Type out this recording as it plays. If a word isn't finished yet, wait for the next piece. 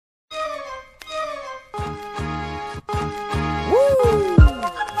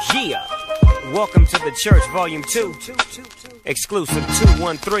Yeah, welcome to the church, volume 2, exclusive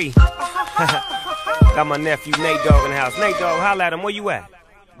 213. Got my nephew Nate Dogg in the house. Nate Dogg, holla at him, where you at?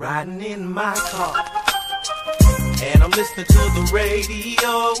 Riding in my car, and I'm listening to the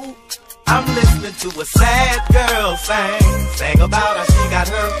radio. I'm listening to a sad girl sang about how she got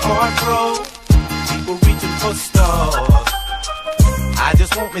her heart broke. People reaching for stars. I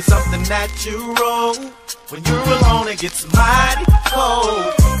just want me something natural. When you're alone it gets mighty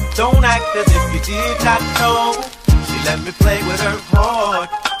cold. Don't act as if you did not know. She let me play with her heart.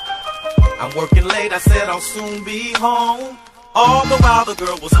 I'm working late, I said I'll soon be home. All the while the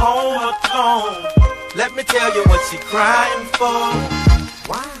girl was home alone. Let me tell you what she crying for.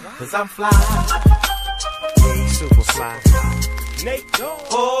 Why? Cause I'm fly. Super fly. Nate Dogg.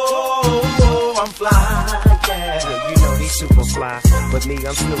 Oh, I'm fly, yeah. You know he's super fly, but me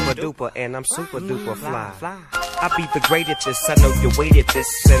I'm super duper, and I'm super duper fly. I be the great at this, I know you waited this,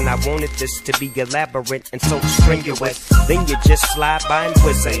 and I wanted this to be elaborate and so strenuous. Then you just slide by and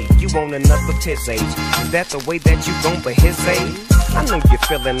whiz you want another his age. Is that the way that you gon' be his age? I know you're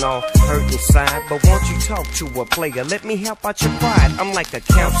feeling all hurt inside, but won't you talk to a player? Let me help out your pride. I'm like a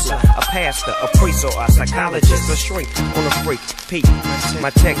counselor, a pastor, a priest, or a psychologist, a shrink on a freak. Peep, my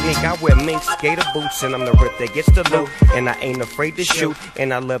technique, I wear mink skater boots, and I'm the rip that gets the loot, and I ain't afraid to shoot,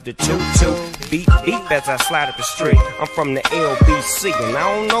 and I love to toot. Beep, beep as I slide up the street. I'm from the LBC, and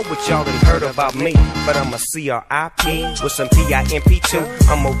I don't know what y'all done heard about me, but I'm a CRIP with some PIMP too.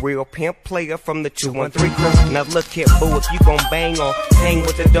 I'm a real pimp player from the 213 crew. Now look here, boo, if you gon' bang or hang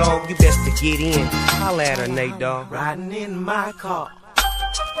with the dog, you best to get in. Holla at her, Nate Dogg. Riding in my car,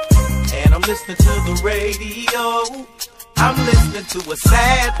 and I'm listening to the radio. I'm listening to a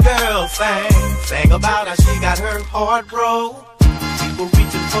sad girl sang about how she got her heart broke. People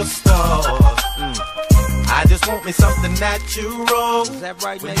reaching for stars. I just want me something natural. Is that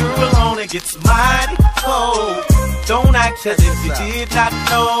right, when Nate? you're alone it gets mighty cold. Don't act as if you did not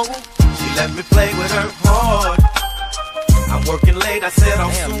know. She let me play with her heart. I'm working late, I said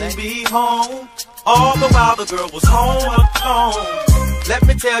I'll soon be home. All the while the girl was home alone. Let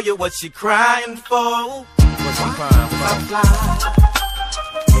me tell you what she crying for. What's she crying for? I'm fly.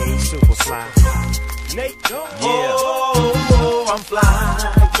 Yeah, he's super fly. Nate Dogg. Yeah. Oh, I'm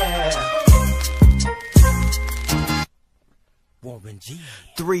fly, yeah. Warren G.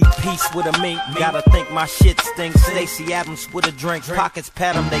 3-piece with a mink, gotta think my shit stinks. Stacey Adams with a drink, pockets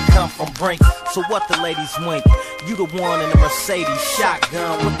pat 'em, they come from Brinks. So what the ladies wink? You the one in the Mercedes,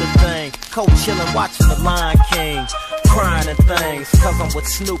 shotgun with the thing. Co-chillin', watching the Lion King. Crying and things, cause I'm with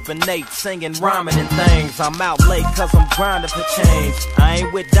Snoop and Nate, singing, rhyming and things. I'm out late cause I'm grinding for change. I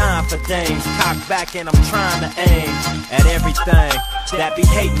ain't with dime for dames. Cock back and I'm trying to aim at everything that be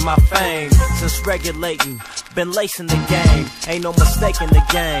hating my fame. Since regulating, been lacing the game. Ain't no mistake in the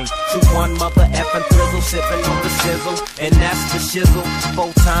game. 2-1 mother effing thrizzle, sipping on the sizzle. And that's the shizzle,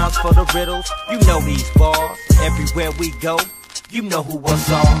 4 times for the riddles. You know these bars, everywhere we go. You know who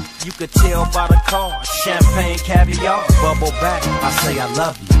was on. You could tell by the car. Champagne, caviar, bubble back. I say I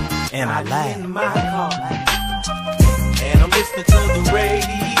love you, and I laugh. In my car, and I'm listening to the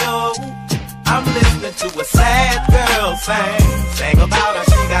radio. I'm listening to a sad girl sang about how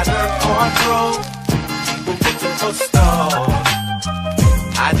she got her heart broke. People reaching for stars.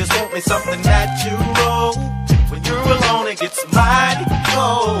 I just want me something natural. When you're alone it gets mighty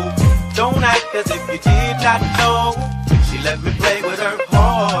cold. Don't act as if you did not know. She let me play with her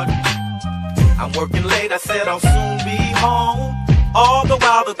heart. I'm working late, I said I'll soon be home. All the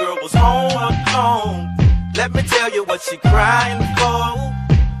while the girl was home alone. Let me tell you what she crying for.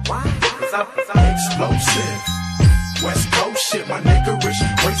 Why? Cause I'm explosive. West Coast shit, my niggerish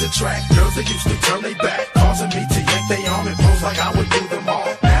brings a track. Girls that used to turn they back, causing me to yank they arm and pose like I would do them all.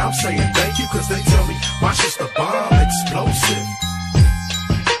 Now I'm saying thank you cause they tell me my shit's the bomb. Explosive.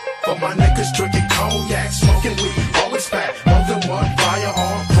 For my niggas drinking cognac, smoking weed, always fat. More than one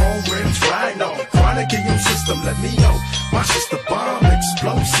firearm, chrome rims, rhino. Chronic in your system, let me know. My shit's the bomb,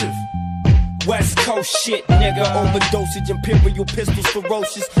 explosive. West Coast shit, nigga. Overdosage, imperial pistols,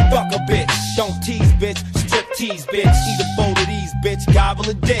 ferocious. Fuck a bitch. Don't tease, bitch. Strip tease, bitch. Eat a bowl of these, bitch. Gobble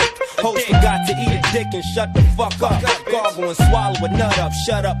a dick. Host forgot to eat a dick and shut the fuck up. Gargle and swallow a nut up.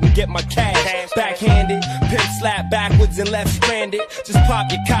 Shut up and get my cash. Backhanded. Pimp slap backwards and left stranded. Just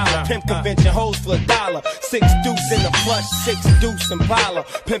pop your collar. Pimp convention hoes for $1. 6 deuce in the plush. 6 deuce Impala.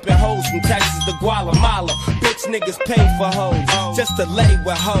 Pimpin' hoes from Texas to Guatemala. Bitch niggas pay for hoes. Just to lay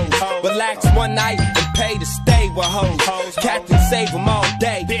with hoes. Relax one night and pay to stay with hoes. Captain save them all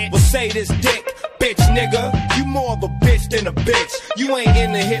day. Well say this dick, bitch nigga. You more of a bitch than a bitch. You ain't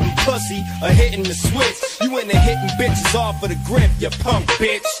into hitting pussy or hitting the switch. You into hitting bitches off of the grip, you punk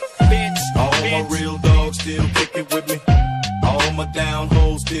bitch. All my real dogs still kicking with me. All my down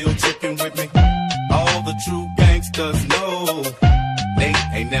hoes still tricking with me. All the true gangsters know they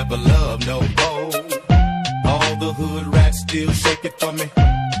ain't never loved no hoe. All the hood rats still shake it for me.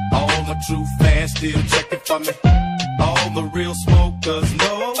 All my true fans still check it for me. All the real smokers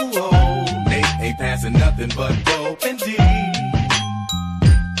know they ain't passing nothing but dope and D.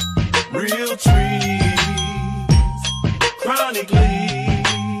 Real trees, chronic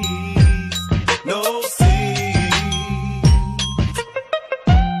leaves, no seeds.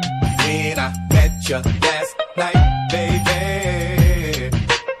 When I met you last night, baby,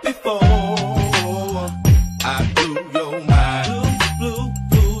 before I blew your mind,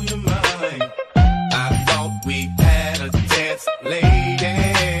 blew your mind, I thought we had a chance,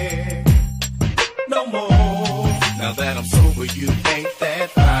 lady. No more. Now that I'm sober, you ain't that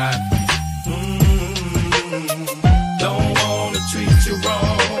fine. Don't wanna treat you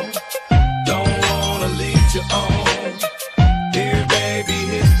wrong. Don't wanna lead you on. Here, baby,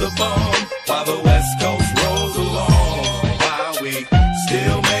 hit the bomb while the West Coast rolls along. While we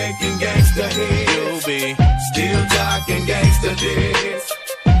still making gangsta hits, you'll be still jocking gangsta dicks.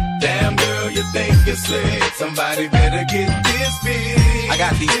 Damn girl, you think you're slick. Somebody better get this big. I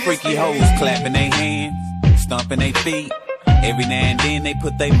got these freaky hoes clapping their hands, stomping their feet. Every now and then they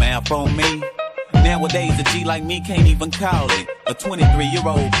put their mouth on me. Nowadays a G like me can't even call it a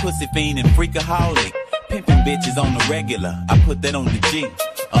 23-year-old pussy fiend and freakaholic. Pimping bitches on the regular, I put that on the G.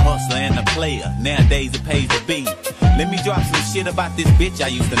 A hustler and a player, nowadays it pays to be. Let me drop some shit about this bitch I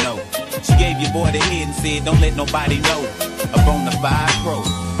used to know. She gave your boy the head and said don't let nobody know. A bonafide pro,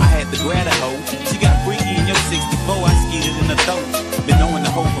 I had to grab a hoe. She got freaky in your 64, I skeeted in the throat. Been knowing the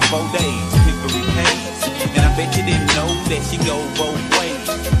hoe for 4 days, hickory pays. And I bet you didn't know that she go both ways.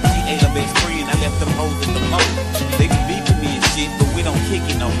 She ate her best friend, I left them hoes at the moat. They be beefing me and shit, but we don't kick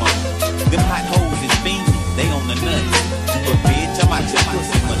it no more. Them hot hoes is fiending, they on the nuts. But bitch, I'm out your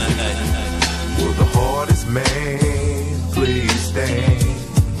pussy when I nut. Will the hardest man please stand?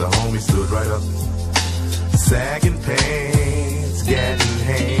 The homie stood right up, sagging pants, gat in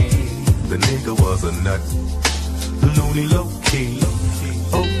hand. The nigga was a nut, loony low key,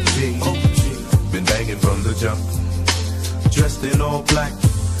 OG. Been banging from the jump, dressed in all black,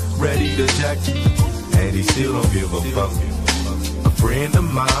 ready to jack, and he still don't give a fuck. A friend of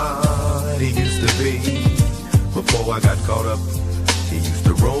mine, he used to be, before I got caught up. He used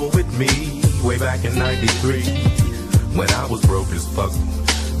to roll with me way back in '93, when I was broke as fuck.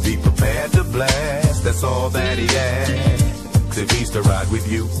 Be prepared to blast, that's all that he asked. 'Cause if he's to ride with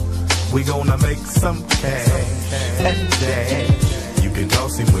you, we gonna make some cash and dash. You can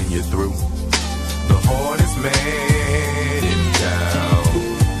toss him when you're through. The hardest man in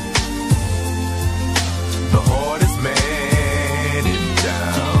town. The hardest man in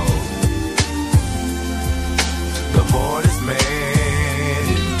town. The hardest man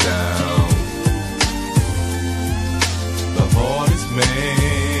in town. The hardest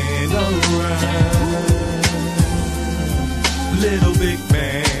man around. Little big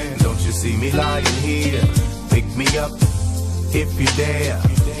man, don't you see me lying here? Pick me up if you dare.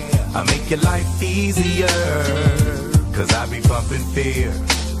 I make your life easier, 'cause I be pumping fear.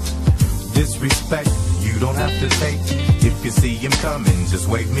 Disrespect, you don't have to take. If you see him coming, just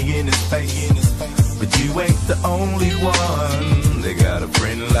wave me in his face. But you ain't the only one. They got a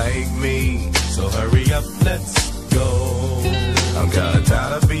friend like me. So hurry up, let's go. I'm kinda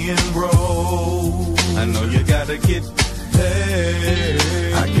tired of being broke. I know you gotta get paid.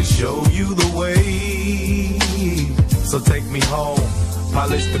 I can show you the way. So take me home,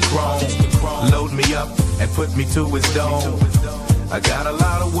 polish the chrome, load me up and put me to his dome. I got a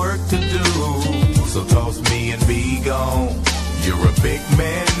lot of work to do, so toss me and be gone. You're a big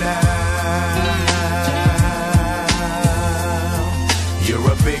man now.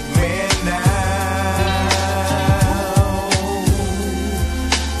 You're a big man now.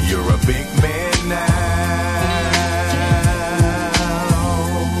 You're a big man now.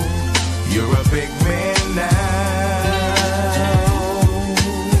 You're a big man now.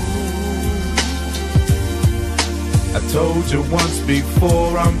 I told you once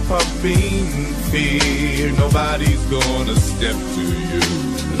before, I'm pumping fear. Nobody's gonna step to you.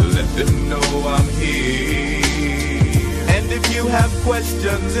 Let them know I'm here. And if you have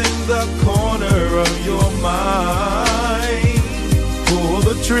questions in the corner of your mind, pull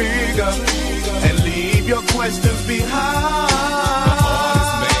the trigger and leave your questions behind.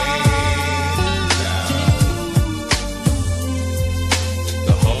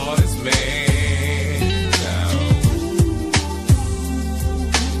 The hardest man down.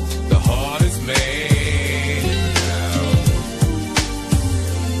 The hardest man down.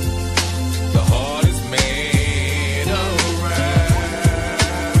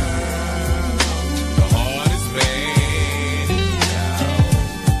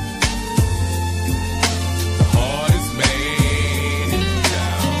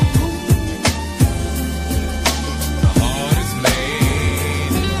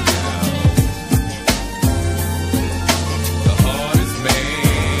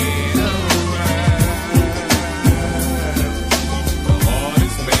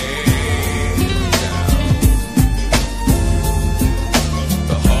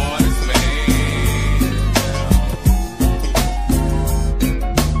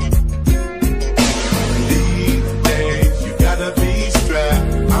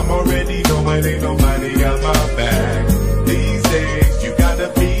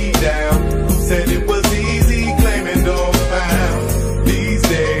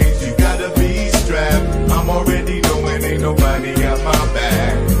 ain't nobody got my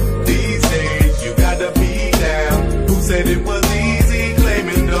back. These days you gotta be down. Who said it was easy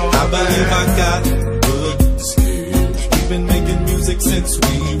claiming no I believe I got good skills. We've been making music since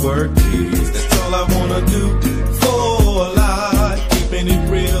we were kids. That's all I wanna do for life. Keeping it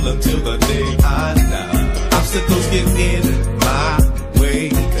real until the day I die. Obstacles get in my way.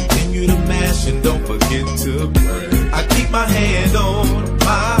 Continue to mash and don't forget to pray. I keep my hand on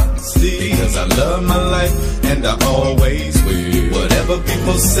my sleeve because I love my life and I always will. Whatever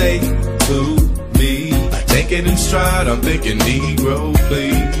people say to me, I take it in stride. I'm thinking Negro,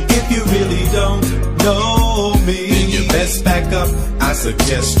 please. If you really don't know me, then you best back up. I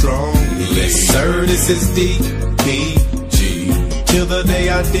suggest strongly. Yes, sir, this is DPG. Till the day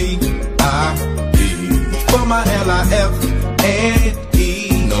I D.I.E. For my L.I.F. and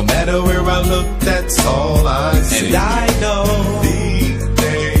E. No matter where I look, that's all I see. And I know these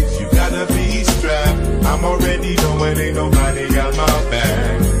days you gotta be strapped. I'm already knowing ain't nobody got my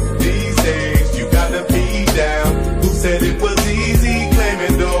back. These days you gotta be down. Who said it was easy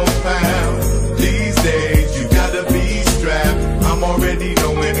claiming those pounds? These days you gotta be strapped. I'm already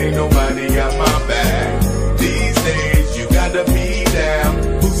knowing ain't nobody got my back. These days you gotta be down.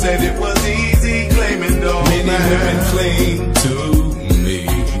 Who said it was easy claiming those many pounds? women cling to me.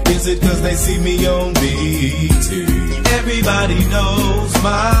 Is it cause they see me on BET? Everybody knows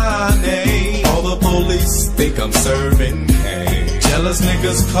my name. All the police think I'm serving cane. Jealous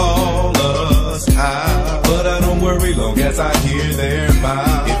niggas call us out, but I don't worry long as I hear their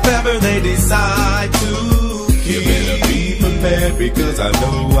mouth. If ever they decide to kill, you better be prepared because I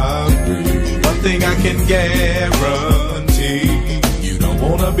know I'm real. One thing I can guarantee, you don't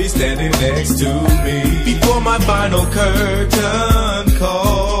wanna be standing next to me. Before my final curtain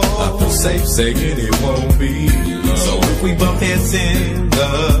call, I feel safe saying it won't be long. So if we bump heads in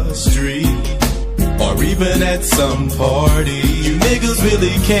the street, or even at some party, you niggas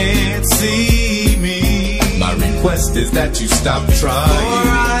really can't see me. My request is that you stop trying before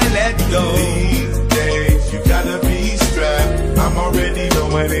I let go. These days you gotta be strapped. I'm already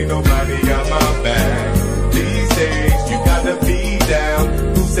knowing ain't nobody got my back. These days you gotta be down.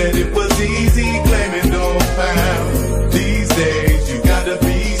 Who said it was easy claiming those pounds? These days you gotta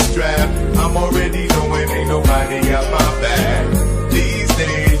be strapped. I'm already knowing ain't nobody got my back. These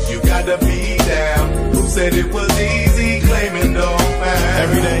days you gotta be down. Who said it was easy claiming those pounds?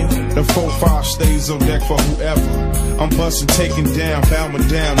 Every day, the 4-5 stays on deck for whoever. I'm busting, taking down, Bama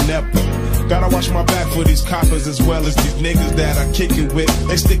down, never. Gotta watch my back for these coppers as well as these niggas that I kick it with.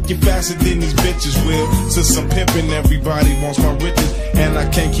 They stick you faster than these bitches will. Since I'm pimping, everybody wants my riches, and I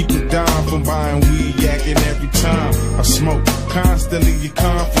can't keep a dime from buying weed, yakking every time I smoke. Constantly you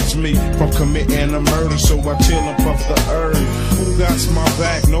comforts me from committing a murder, so I chill and puff the herb. Who got my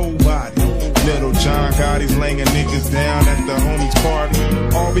back? Nobody. Little John Gotti's laying niggas down at the homies'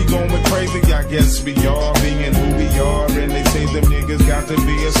 party. All be going crazy, I guess we all being who we are, and they say them niggas got to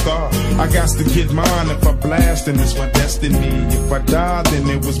be a star. I got to get mine. If I blast, then it's my destiny. If I die, then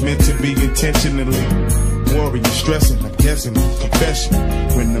it was meant to be intentionally. Worry, stressing, I'm guessing, confession.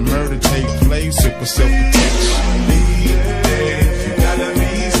 When the murder take place, it was self-protection. These days you gotta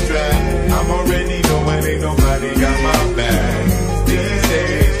be strapped. I'm already knowing ain't nobody got my back. These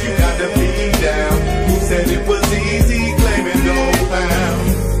days you gotta be down. Who said it was easy claiming those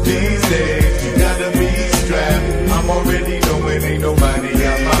pounds? These days you gotta be strapped. I'm already knowing ain't nobody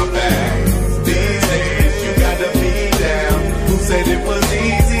got my back. These days you gotta be down. Who said it was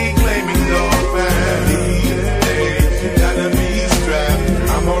easy claiming those pounds? These days you gotta be strapped.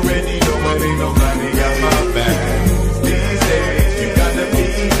 I'm already knowing ain't nobody got my back. These days you gotta be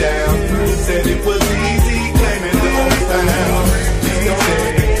down. Who said it was easy claiming those pounds? These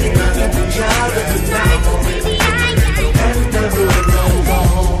days you gotta be child of the night. And the hood knows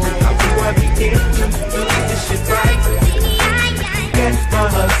home. How do I begin to do this shit right? Get my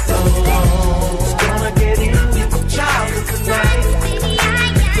hustle on. Gonna get in with the child of the night.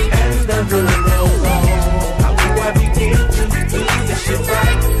 And the hood knows home. How do I begin to do this shit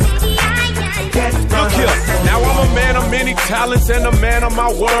right? Look here, now I'm a man of many talents and a man of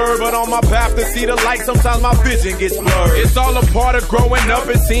my word, but on my path to see the light, sometimes my vision gets blurred. It's all a part of growing up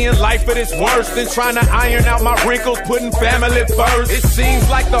and seeing life at its worst, and trying to iron out my wrinkles, putting family first. It seems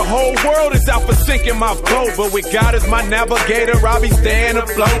like the whole world is out for sinking my boat, but with God as my navigator, I'll be staying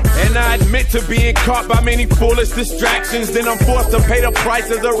afloat. And I admit to being caught by many foolish distractions, then I'm forced to pay the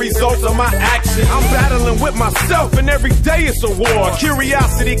price as a result of my actions. I'm battling with myself, and every day it's a war.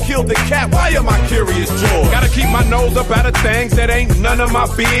 Curiosity killed the cat, why am I curious, George? Gotta keep my nose about the things that ain't none of my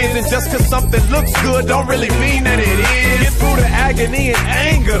biz. And just cause something looks good don't really mean that it is. Get through the agony and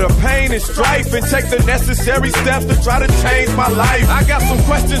anger, the pain and strife, and take the necessary steps to try to change my life. I got some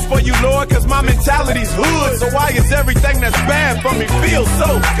questions for you, Lord, cause my mentality's hood. So why is everything that's bad for me feel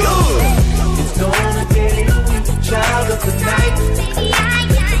so good? It's gonna get you, child of the night,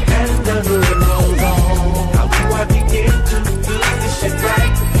 and the hood rolls on. How do I begin to do this shit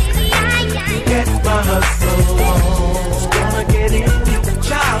right? Get my hustle on. It's gonna get you,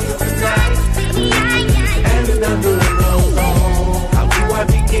 child of the night, and the hood rolls on. How do I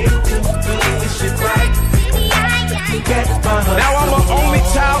begin to do this shit right? Now I'm an only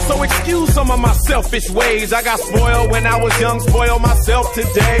child, so excuse some of my selfish ways. I got spoiled when I was young, spoil myself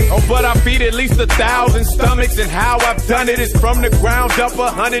today. Oh, but I feed at least 1,000 stomachs, and how I've done it is from the ground up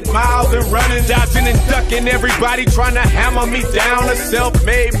 100 miles and running, dodging and ducking everybody trying to hammer me down. A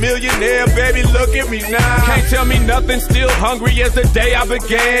self-made millionaire, baby, look at me now. Can't tell me nothing, still hungry as the day I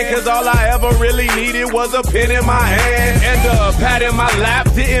began, cause all I ever really needed was a pen in my hand. And a pad in my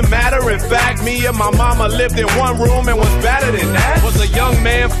lap didn't matter. In fact, me and my mama lived in one room and was better than that. Was a young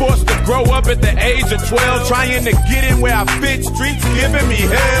man forced to grow up at the age of 12, trying to get in where I fit, streets giving me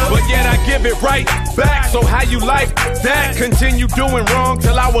hell, but yet I give it right back. So how you like that? Continue doing wrong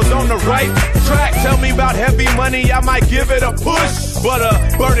till I was on the right track. Tell me about heavy money, I might give it a push, but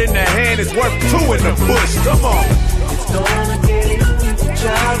a bird in the hand is worth two in the bush. Come on. It's gonna get you,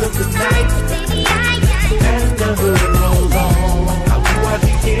 child of the night, and the hood rolls on. How do I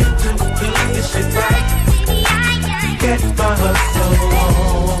begin to do this shit right? Get my hustle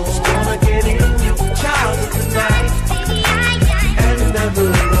on. It's gonna get you, child of the night, and the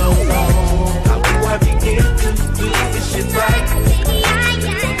hood rolls on. How do I begin to do this shit right?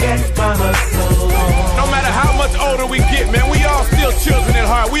 Get my hustle on. No matter how much older we get, man, we all still children at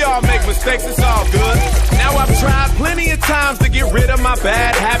heart. We all make mistakes, it's all good. Now I've tried plenty of times to get rid of my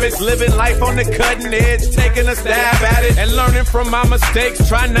bad habits, living life on the cutting edge, taking a stab at it, and learning from my mistakes.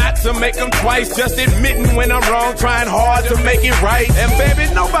 Try not to make them twice, just admitting when I'm wrong, trying hard to make it right. And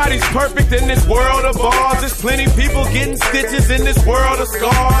baby, nobody's perfect in this world of ours. There's plenty people getting stitches in this world of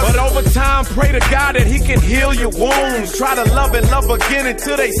scars. But over time, pray to God that He can heal your wounds. Try to love and love again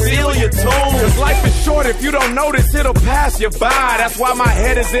until they seal your tomb. Cause life is short, if you don't notice, it'll pass you by. That's why my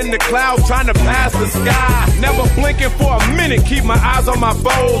head is in the clouds, trying to pass the sky. Never blinking for a minute, keep my eyes on my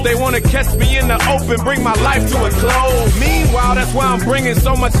foes. They wanna catch me in the open, bring my life to a close. Meanwhile, that's why I'm bringing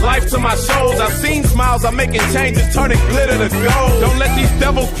so much life to my shows. I've seen smiles, I'm making changes, turning glitter to gold. Don't let these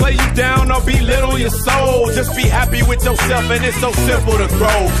devils play you down or belittle your soul. Just be happy with yourself, and it's so simple to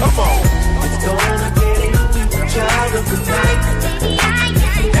grow. Come on. It's gonna get you, child of the night,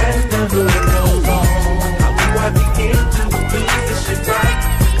 and the hood rolls on. How do I begin to do this shit right?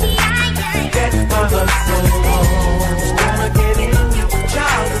 Get my hustle on. It's gonna get you,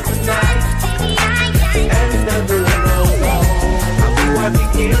 child of the night, and the hood rolls on. How do I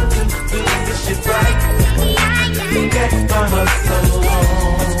begin to do this shit right? Get my hustle on.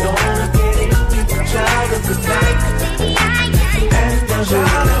 It's gonna get you, child of the night, and the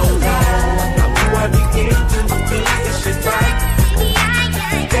hood rolls on. How do I begin to do this shit right?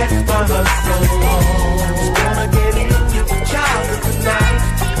 Get my hustle on. It's gonna get you, child of the night,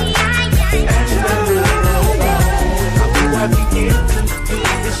 and the hood rolls on. How do I begin to do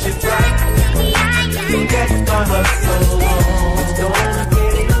this shit right? Get my hustle on. It's gonna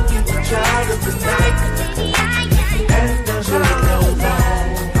get you, child of the night, and the hood rolls on.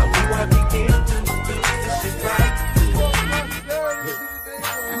 How do I begin to do this shit right?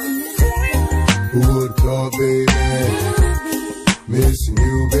 Who would call, baby? Missing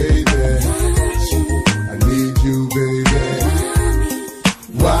you, baby. I need you, baby.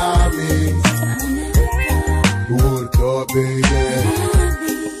 Why me? Who would call, baby?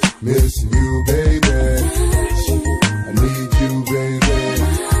 Missing you, baby. I need you, baby.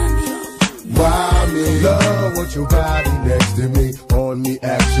 Why me? Love, want your body next to me, on me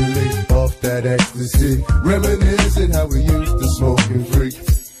actually, off that ecstasy. Reminiscing how we used to smoke and freak,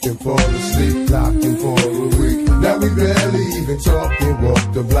 and fall asleep, locking for a week. Now we barely even talk and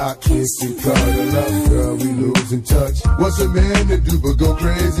walk the block, kissing, cuddle up, girl, we losing touch. What's a man to do but go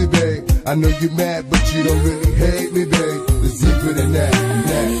crazy, babe? I know you're mad, but you don't really hate me, babe. It's deeper than that.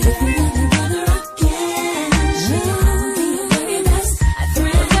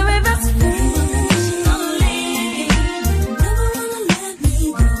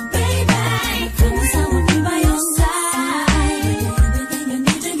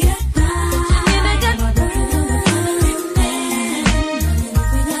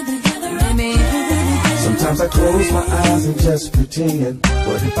 I close my eyes and just pretend.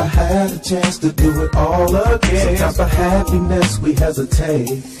 What if I had a chance to do it all again? Sometimes for happiness we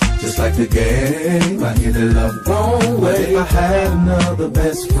hesitate. Just like the game, I hit it love wrong way. What if I had another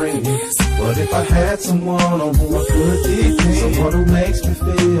best friend? What if I had someone on whom I could depend? Someone who makes me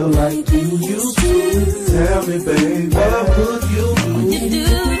feel like you used to. Tell me, baby, what would you do? Would you do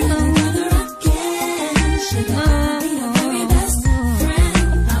no other again? Should I be your very best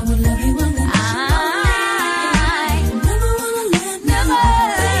friend? I would love you I never wanna let never,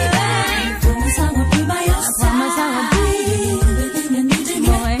 baby. Promise I will be by your side. Promise I will be everything I need to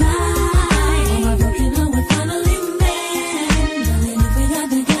get by. All my broken heart would finally mend. Darling, if we got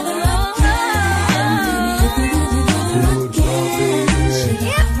together again,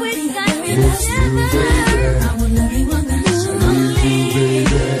 if we got together, I would love you unconditionally.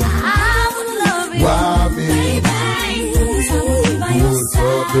 I would love you, Why me? baby. Promise I will be by your side.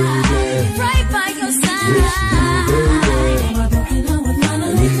 Baby. Right by your side. Yes, you, baby. All my broken heart would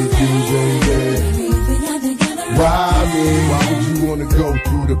finally mend. If we got together Why me? Why would you wanna go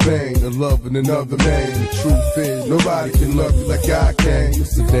through the pain of loving another man? The truth is, nobody can love you like I can.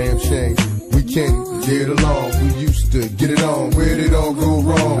 It's a damn shame. We can't get along. We used to get it on. Where did it all go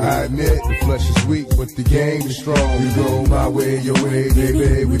wrong? I admit the flesh is weak, but the game is strong. You go my way, your way,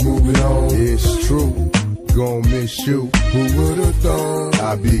 baby. We moving on. It's true. Gonna miss you. Who would've thought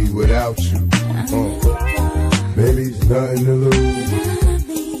I'd be without you? Baby, there's nothing to lose.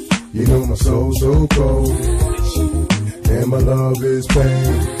 You know my soul's so cold, and my love is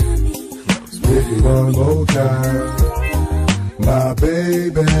pain. Hit me one more time, my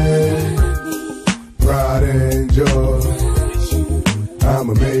baby. Pride and joy,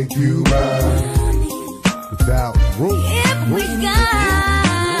 I'ma make you mine without room. if we got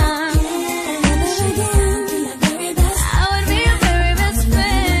I would be your very best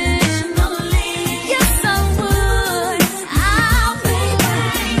friend. Yes, I would. I'll be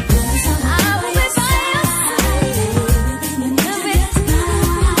by your side.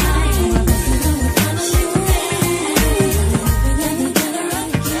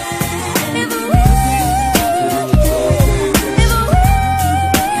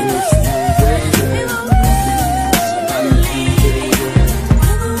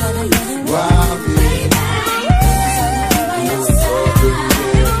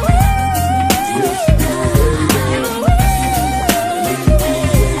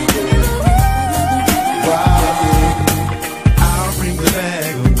 I'll bring the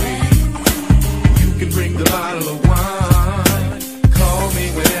bag away. You can bring the bottle of wine. Call me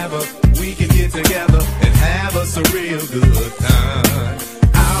whenever we can get together and have us a real good time.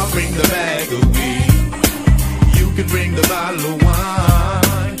 I'll bring the bag away. You can bring the bottle of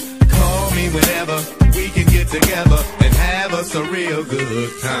wine. Call me whenever we can get together and have us a real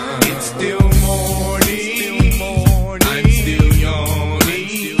good time. It's still morning. I'm still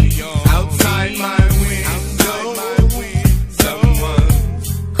yawning. Outside my window, someone's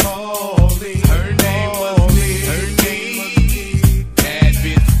calling. Her name was Lee. Had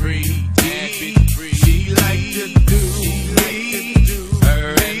been free. She liked to do me. Her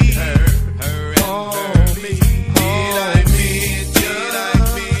and her. Call me. Did I mention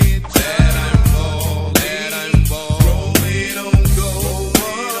that I'm bald? Rolling on gold.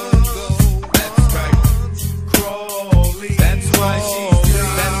 That's right. Crawling. That's why she's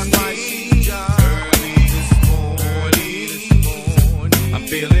early this morning. I'm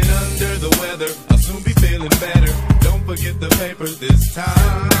feeling under the weather. I'll soon be feeling better. Don't forget the paper this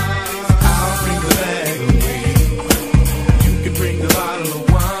time. I'll bring the bag away. You can bring the bottle of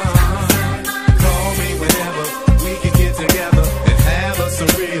wine. Call me whenever we can get together and have us a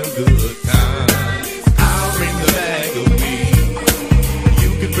real good time. I'll bring the bag away. You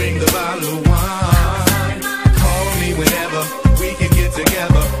can bring the bottle of wine. Call me whenever we can get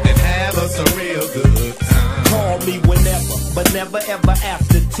together and have us a real good time. Call me whenever, but never ever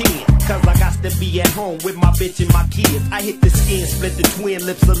after 10. Cause I got to be at home with my bitch and my kids. I hit the skin, split the twin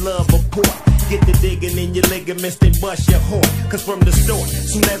lips of love apart. Get the digging in your ligaments, then bust your horn. Cause from the start,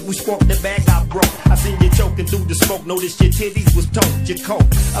 soon as we spoke the bag I broke. I seen you choking through the smoke, noticed your titties was toast, your coat.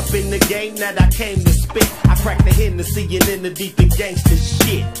 Up in the game that I came to spit. I cracked the Hennessy and in the deep and gangsta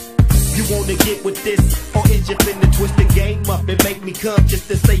shit. You wanna get with this, or is you finna twist the game up and make me come just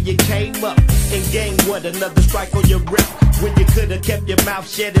to say you came up and gain what? Another strike on your wrist when you could've kept your mouth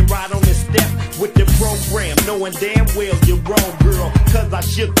shut and ride on the step with the program, knowing damn well you're wrong, girl. Cause I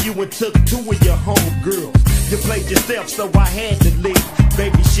shook you and took two of your homegirls. You played yourself, so I had to leave.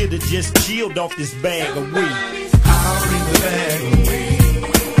 Baby, should've just chilled off this bag of weed. I'll bring the bag away.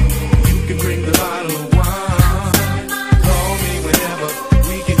 You can bring the bottle of wine. Call me whenever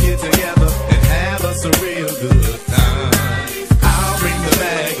we can get together and have us a real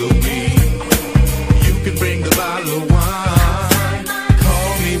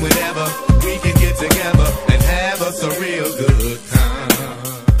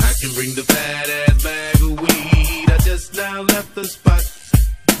can bring the fat ass bag of weed. I just now left the spot.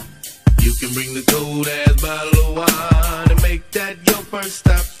 You can bring the cold ass bottle of wine and make that your first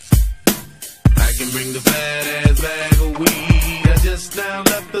stop. I can bring the fat ass bag of weed. I just now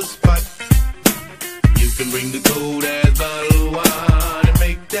left the spot. You can bring the cold ass bottle of wine and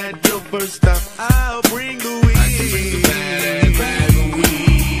make that your first stop. I'll bring the weed. I can bring the fat ass bag of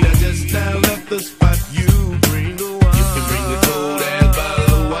weed. I just now left the spot. You bring the wine. You can bring the cold ass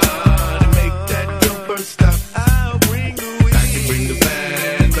bottle of wine and make that your first stop. I'll bring the weed. I can bring the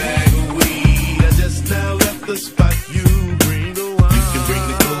fat ass bag of weed. I just now left the spot. You bring the wine. You can bring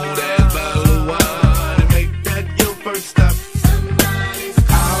the cold ass bottle of wine and make that your first stop.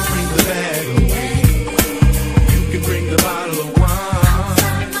 I'll bring the bag of weed. You can bring the bottle of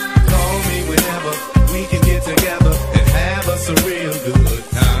wine. Call me whenever we can get together and have us a real good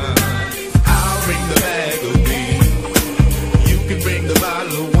time. I'll bring the bag of weed. You can bring the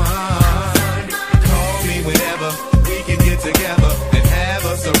bottle of wine. Call me whenever we can get together and have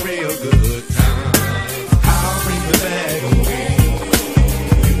us a real good time. I'll bring the bag of weed.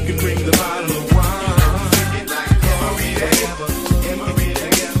 You can bring the bottle of wine. Call me whenever we can get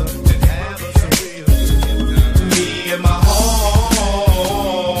together and have us a real good time. Me and my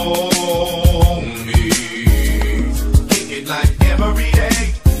homies kick it like every day,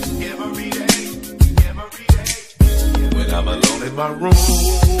 every day, every day. When I'm alone in my room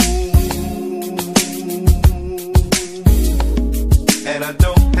and I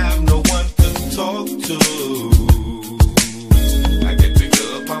don't have no one to talk to, I can pick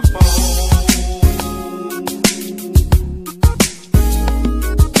up my phone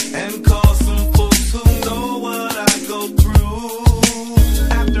and call some folks who know what I go through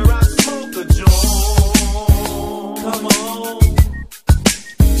after I smoke a joint. Come on,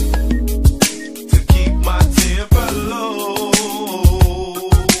 to keep my temper low,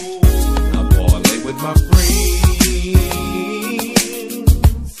 I parlay with my friends.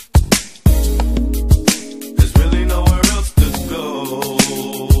 There's really nowhere else to go.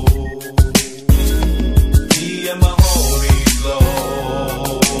 Me and my homies low.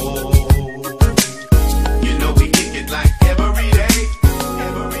 You know we kick it like every day,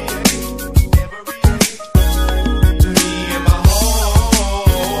 every day, every day. Me and my homies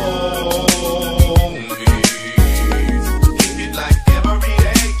kick it like every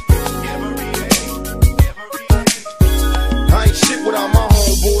day, every day, every day. I ain't shit without my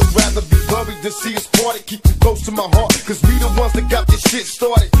homeboys. Rather be buried than see us party. Keep them close to my heart, cause we the ones that got this shit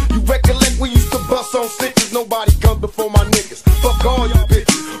started. You recollect we used to bust on stitches. Nobody comes before my niggas. Fuck all you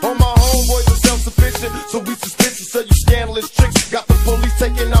bitches. All my homeboys are self-sufficient, so we suspicious of you scandalous tricks. Got the police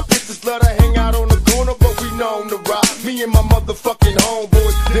taking our pictures. Let her hang out on the corner, but we know to ride. Me and my motherfucking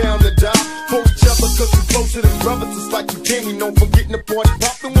homeboys down to die for each other, cause we closer than brothers. It's like we can't be known for getting the party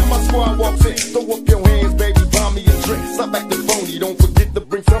poppin' when my squad walks in. Throw up your hands, baby, buy me a drink. Stop acting phony, don't forget to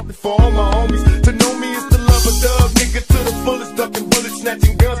bring something for all my homies. To know me is to love a dub, nigga, to the fullest. Ducking bullets,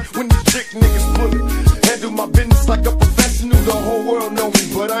 snatching guns when these chick niggas pull it. Handle my business like a professional, the whole world know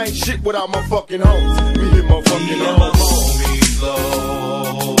me, but I ain't shit without my fucking homies. Me and my fucking Me and my homies. homies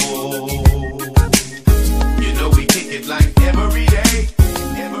low. You know we kick it like every day,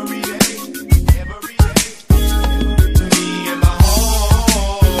 every day, every day. Me and my homies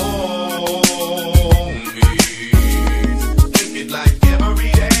kick it like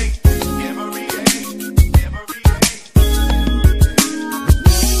every day, every day, every day.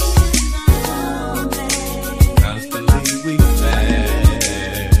 Constantly we fast.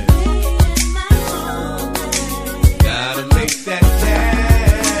 Gotta make that cash.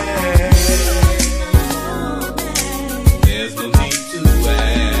 There's no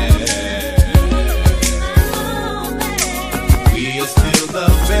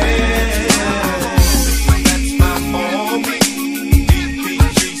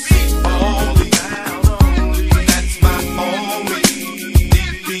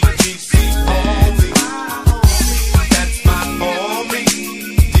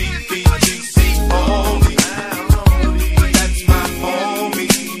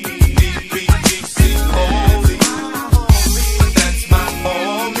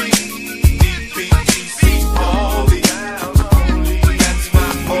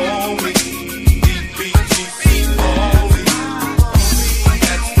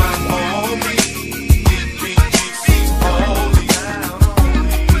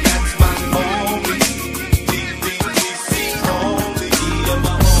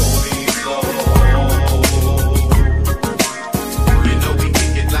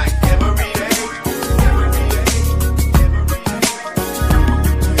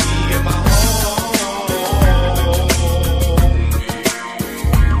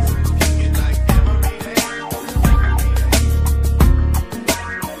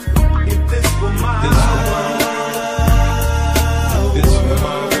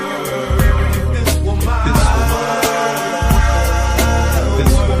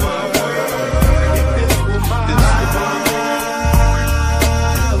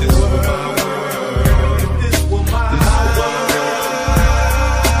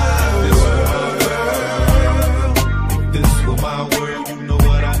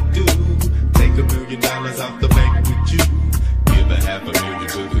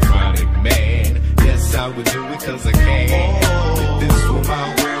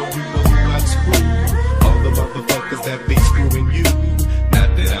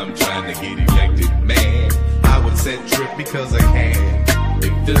 'cause I can.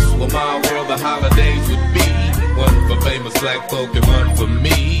 If this were my world, the holidays would be one for famous black folk and one for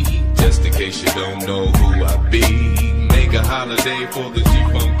me. Just in case you don't know who I be, make a holiday for the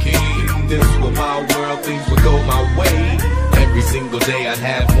G-Funk King. If this were my world, things would go my way. Every single day I'd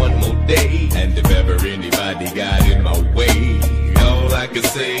have one more day. And if ever anybody got in my way, all I can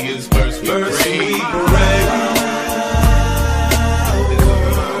say is first we pray.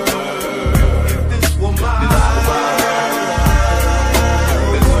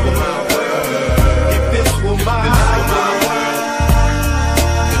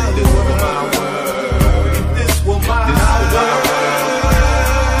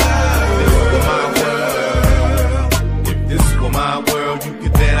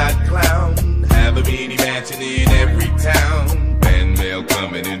 In every town, fan mail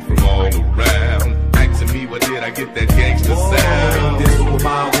coming in from all around, asking me what did I get that gangster sound. If this were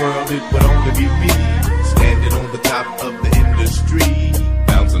my world, it would only be me, standing on the top of the industry,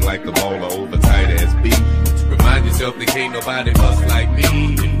 bouncing like a baller over tight ass beats. Remind yourself that can't nobody bust like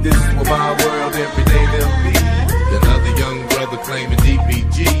me. If this were my world, every day there'll be another young brother claiming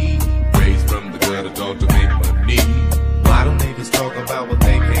DPG, raised from the gutter, taught to make money. Why don't niggas talk about what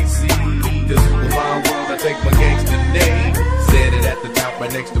they can't see? This was my world, I take my gangster name, set it at the top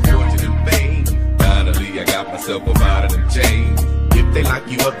right next to fortune and fame. Finally, I got myself up out of them chains. If they lock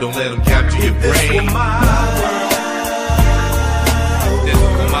you up, don't let them capture your brain. This was my world. This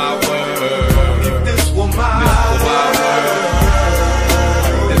was my world. If this were my world.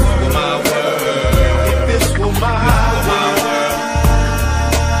 This was my world. If this were my world.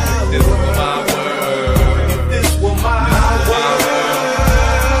 This was my world. If this were my world.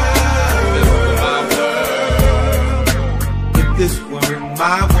 This were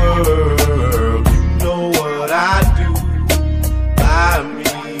my world, you know what I do. Buy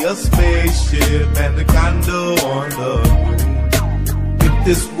me a spaceship and a condo on the moon. If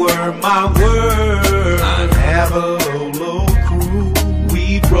this were my world, I'd have a low crew.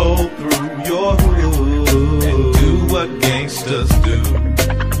 We'd roll through your hood and do what gangsters do.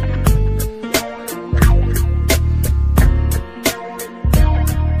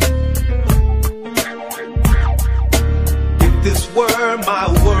 If this were my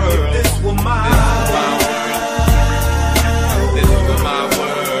world, if this were my world, this were my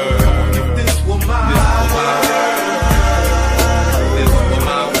world, if this were my world, this were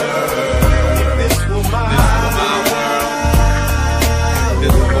my world, if this were my world,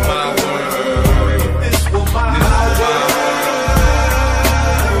 this were my world, if this were my world,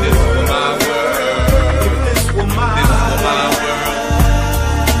 this were my world, if this were my world,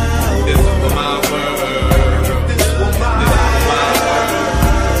 this were my world, this were my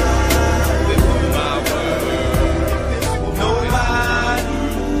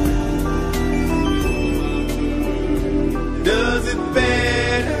does it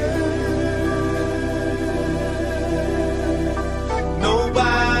better.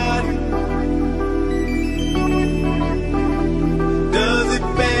 Nobody does it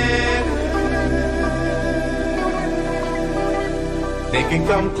better. They can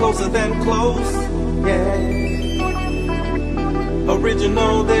come closer than close, yeah.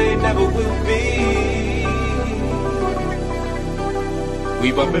 Original they never will be.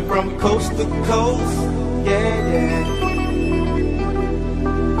 We bumpin' from coast to coast, yeah, yeah.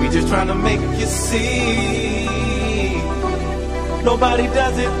 We just trying to make you see. Nobody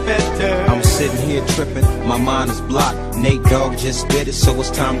does it better. I'm sitting here tripping, my mind is blocked. Nate Dogg just did it, so it's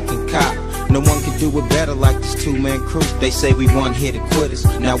time to concoct. No one can do it better like this two-man crew. They say we one here to quit us.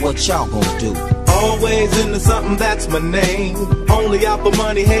 Now what y'all gonna do? Always into something, that's my name. Only out for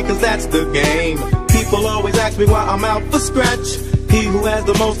money, hey, cause that's the game. People always ask me why I'm out for scratch. He who has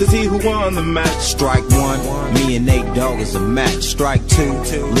the most is he who won the match. Strike one, me and Nate Dogg is a match. Strike two,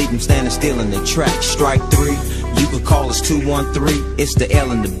 leave them standing still in their track. Strike three, you could call us 213. It's the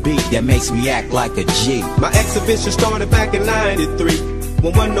L and the B that makes me act like a G. My exhibition started back in '93,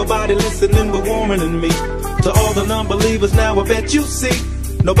 when wasn't nobody listening but warmer than me. To all the non-believers now I bet you see,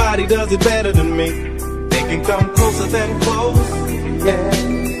 nobody does it better than me. They can come closer than close, yeah.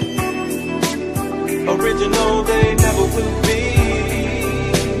 Original they never will be.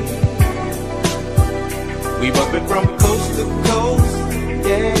 We bumpin' from coast to coast,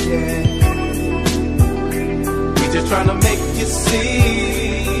 yeah, yeah. We just tryna make you see.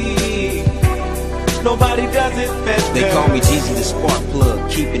 Nobody does it better. They call me Jeezy the spark plug,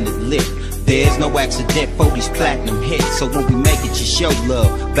 keeping it lit. There's no accident for these platinum hits. So when we make it, you show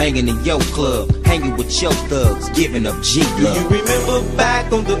love. Banging in your club, hanging with your thugs, giving up G love. Do you remember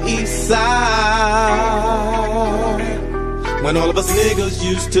back on the east side, when all of us niggas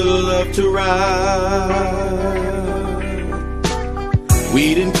used to love to ride?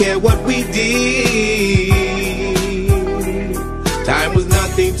 We didn't care what we did. Time was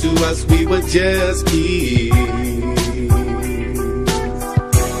nothing to us, we were just kids.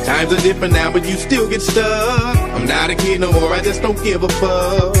 Times are different now, but you still get stuck. I'm not a kid no more, I just don't give a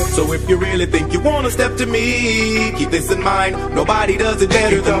fuck. So if you really think you wanna step to me, keep this in mind, nobody does it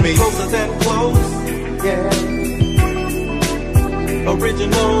better than me. Closer than close, yeah.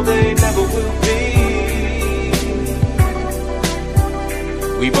 Original, they never will be.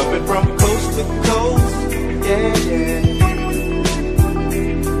 We bumpin' from coast to coast, yeah, yeah.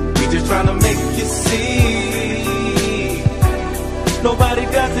 We just tryna make you see, nobody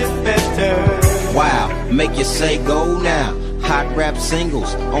does it better. Wow, make you say go now. Hot rap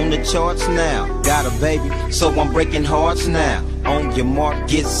singles on the charts now. Got a baby, so I'm breaking hearts now. On your mark,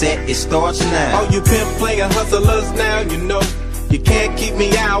 get set, it starts now. All you pimp player hustlers now, you know you can't keep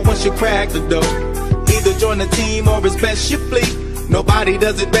me out once you crack the door. Either join the team or it's best you flee. Nobody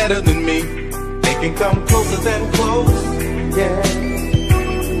does it better than me. They can come closer than close, yeah.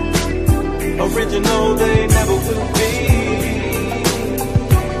 Original, they never will be.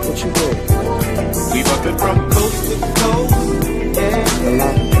 What you doing? We bumpin' from coast to coast, yeah.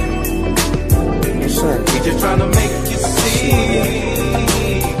 We just tryna make you see.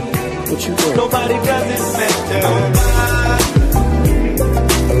 What you doing? Nobody does it better.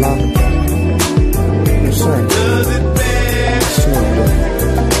 Hello? What's up? Does it better.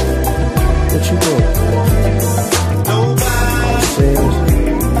 What you doing? Nobody says,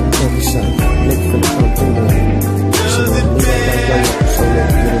 take you some. Nigga finna come through there. So leave that back up so let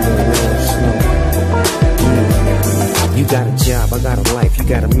me get a little real slow. You got a job, I got a life. You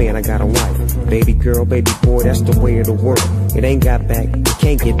got a man, I got a wife. Baby girl, baby boy, that's the way of the world. It ain't got back, it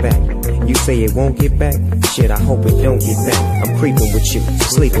can't get back. You say it won't get back? Shit, I hope it don't get back. I'm creeping with you,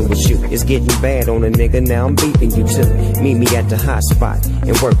 sleeping with you. It's getting bad on a nigga, now I'm beeping you too. Meet me at the hot spot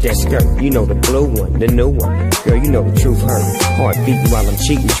and work that skirt. You know the blue one, the new one. Girl, you know the truth hurt. Heart beating while I'm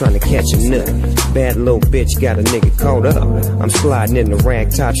cheating, trying to catch a nut. Bad little bitch got a nigga caught up. I'm sliding in the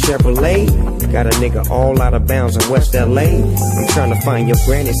ragtop Chevrolet. Got a nigga all out of bounds in West LA. I'm trying to find your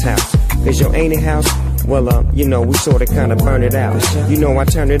granny's house. Cause your auntie house, well, you know, we sorta kinda burn it out. You know I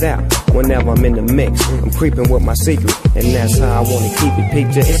turn it out whenever I'm in the mix. I'm creeping with my secret, and that's how I wanna keep it.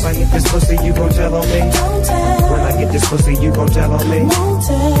 Peep this. If I get this pussy, you gon' tell on me. When I get this pussy, you gon' tell on me.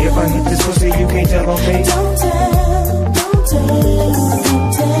 If I hit this pussy, you can't tell on me.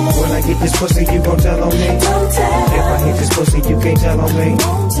 When I get this pussy, you gon' tell on me. If I hit this pussy, you can't tell on me.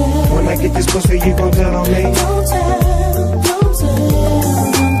 When I get this pussy, you gon' tell on me.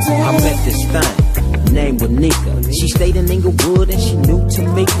 I met this thing named Wanika. She stayed in Inglewood and she knew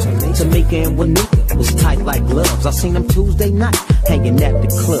Tamika. Tamika and Wanika was tight like gloves. I seen them Tuesday night hanging at the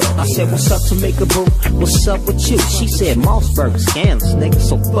club. I said, what's up, Tamika, boo? What's up with you? She said, Mossberg scandalous, nigga,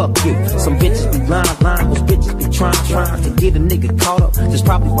 so fuck you. Some bitches be lying, those bitches be trying to get a nigga caught up. That's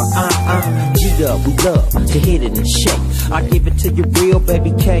probably why I'm G-Dub, we love to hit it and shake. I give it to you real,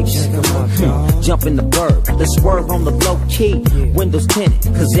 baby cakes. Jump in the bird, let's swerve on the low key. Windows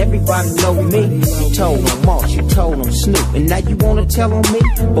tinted, cause everybody know me. You told on Moss, you told on Snoop, and now you wanna tell on me?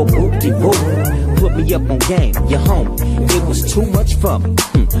 But whoop-de-whoop, put me up on game, your homie. It was too much for me.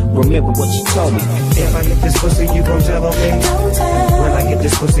 Remember what you told me. If I get this pussy, you gon' tell on me. When I get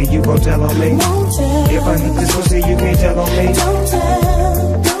this pussy, you gon' tell on me. If I hit this pussy, you can't tell on me.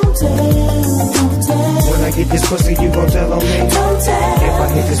 When I get this pussy, you gon' tell on me. If I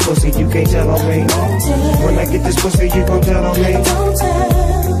hit this pussy, you can't tell on me. When I get this pussy, you gon' tell on me.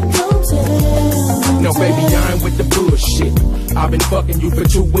 No, baby, I ain't with the bullshit. I've been fucking you for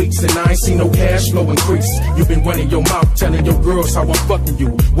 2 weeks and I ain't seen no cash flow increase. You've been running your mouth telling your girls how I'm fucking you.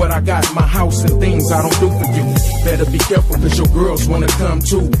 What I got in my house and things I don't do for you. Better be careful cause your girls wanna come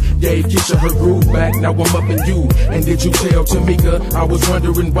too. Gave Keisha her groove back, now I'm up in you. And did you tell Tamika? I was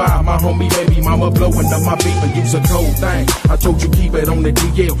wondering why my homie baby mama blowing up my beat and use a cold thing. I told you keep it on the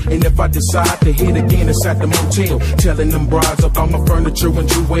DL. And if I decide to hit again, it's at the motel. Telling them brides about my furniture and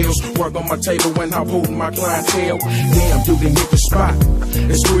jewels. Work on my table when I'm holding my clientele. Damn, you didn't hit the spot.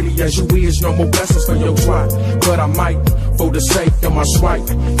 As pretty as you is, no more blessings for your twat. But I might, for the sake of my swipe,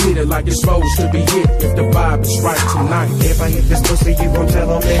 hit it like it's supposed to be hit if the vibe is right tonight. If I hit this pussy, you gon'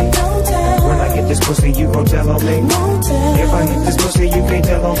 tell on me. When I get this pussy, you gon' tell on me. If I hit this pussy, you can't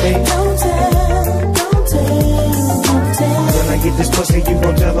tell on me. When I get this pussy, you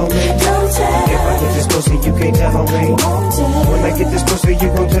gon' tell on me. If I hit this pussy, you can't tell on me. When I get this pussy, you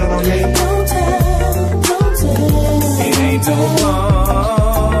gon' tell on me. It ain't no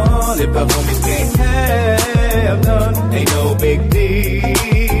fun if the homies can't have none. Ain't no big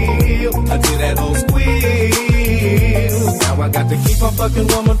deal until that old squeal. Now I got to keep my fucking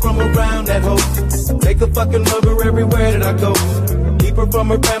woman from around that hoe. Take a fucking love her everywhere that I go. Keep her from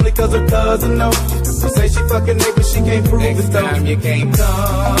her family cause her cousin knows. She say she fucking neighbor, she can't prove it though. Next time you can't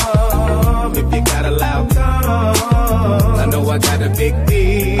come if you got a loud tongue. I know I got a big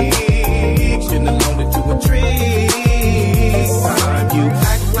dick, shouldn't have loaned it to a tree. You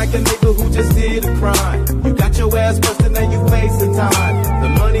act like a nigga who just did a crime. You got your ass busted, now you facing time. The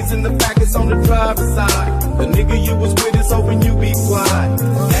money's in the back, it's on the driver's side. The nigga you was with is hoping you be quiet.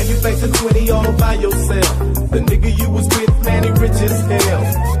 Now you facing 20 all by yourself. The nigga you was with, man, he rich as hell.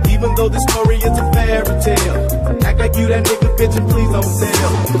 Even though the story is a fairy tale. Act like you that nigga, bitch, and please don't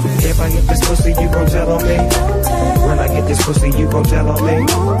tell. If I get this pussy, you gon' tell on me. When I get this pussy, you gon' tell on me.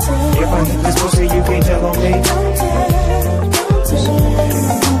 If I get this pussy, you can't tell on me.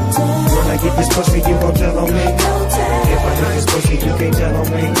 When I get this pussy, you gon' tell on me. If I get this pussy, you can't tell on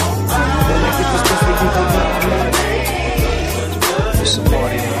me. When I get this pussy, you gon' tell on me. It's a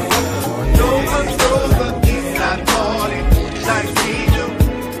party. No one throws the east side party like we do.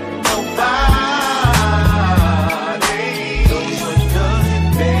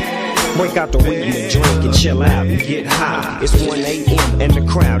 Break out the weed and drink and chill out and get high. It's 1 a.m. and the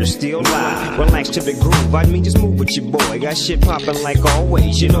crowd is still live. Relax to the groove, I mean just move with your boy. Got shit popping like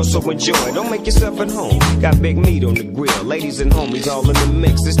always, you know, so enjoy. Don't make yourself at home. Got big meat on the grill, ladies and homies all in the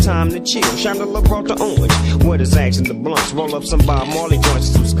mix. It's time to chill. Shine the love brought the orange. What is action? The blunts. Roll up some Bob Marley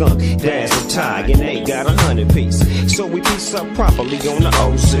joints and some skunk. Daz and Ty and they got 100 piece. So we piece up properly on the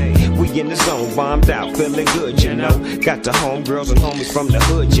OC. We in the zone, bombed out, feeling good, you know. Got the homegirls and homies from the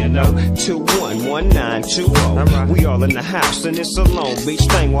hood, you know. 211920. We all in the house and it's a Long Beach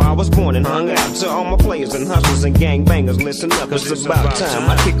thing where I was born and hung out. To all my players and hustlers and gangbangers, listen up, cause it's about time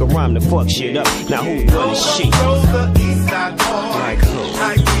I kick a rhyme to fuck shit up. Now who running shit? Like who?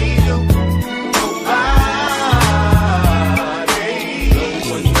 Like we do.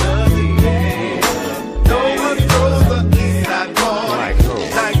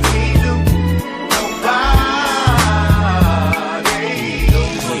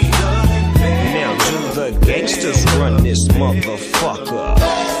 Gangsters run this motherfucker,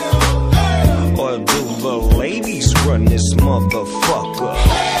 or do the ladies run this motherfucker?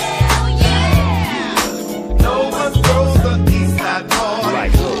 Hell yeah! No one throws the east side party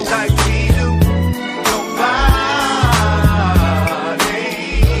like who? Like we do. Nobody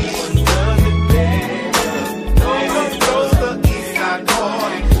does it better. No one throws the east side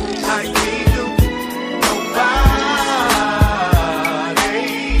party like we do. Nobody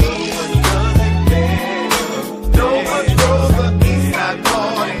does it better. No one throws the east side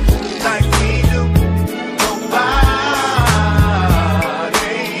party like we do. Nobody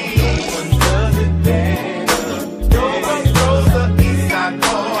does it better. No one throws the east side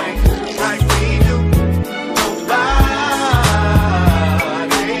party like we do. Nobody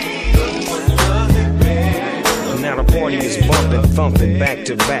does it better. Now the party is bumping, thumping back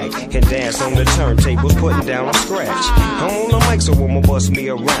to back, and dance on the turntables, putting down a scratch. On the mic, so I'ma bust me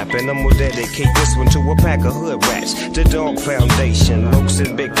a rap, and I'ma dedicate this one to a pack of hood rats. The Dog Foundation, Lokes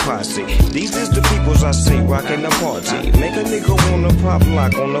and Big Posse. These is the peoples I see rocking the party. Make a nigga wanna pop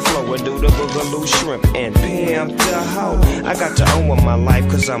lock on the floor and do the boogaloo shrimp and pimp the hoe. I got to own my life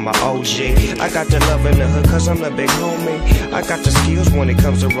cause I'm a OG. I got the love in the hood cause I'm the big homie. I got the skills when it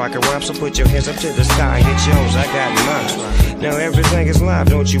comes to rockin' rhymes, so put your hands up to the sky and get yours. I got mine. Now everything is live,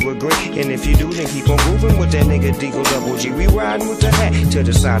 don't you agree? And if you do, then keep on grooving with that nigga Deagle Double G. We riding with the hat to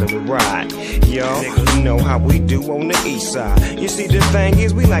the side of the ride. Yo, you know how we do on the east side. You see, the thing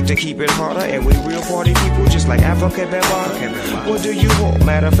is, we like to keep it harder, and we real party people just like Africa Bebada. What do you want?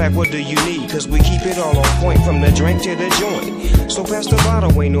 Matter of fact, what do you need? Cause we keep it all on point from the drink to the joint. So pass the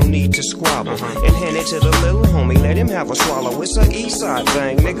bottle, ain't no need to squabble. And hand it to the little homie, let him have a swallow. It's a east side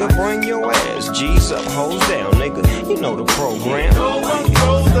thing, nigga, bring your ass. G's up, hoes down, nigga, you know the program. No one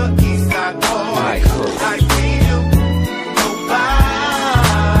throws the east side party like who? Like we do.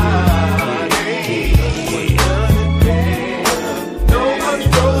 No one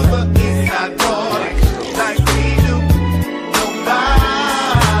throws the east side party like we do. Nobody.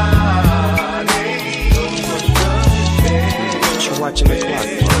 You watching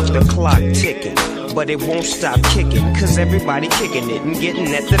the clock ticking, but it won't stop kicking, cause everybody kicking it and getting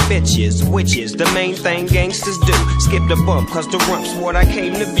at the bitches, which is the main thing gangsters do. Skip the bump, cause the rump's what I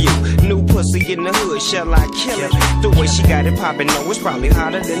came to view. New pussy in the hood, shall I kill it? The way she got it poppin', no, it's probably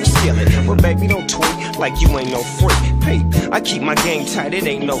hotter than a skillet. But baby, don't tweak like you ain't no freak. Peep, I keep my game tight, it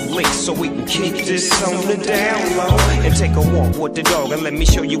ain't no leak, so we can keep this on the down low. And take a walk with the dog and let me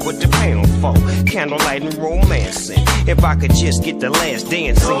show you what the panel for. Candlelight and romancing. If I could just get the last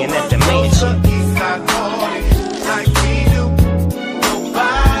dance singing at the mansion. Like we do.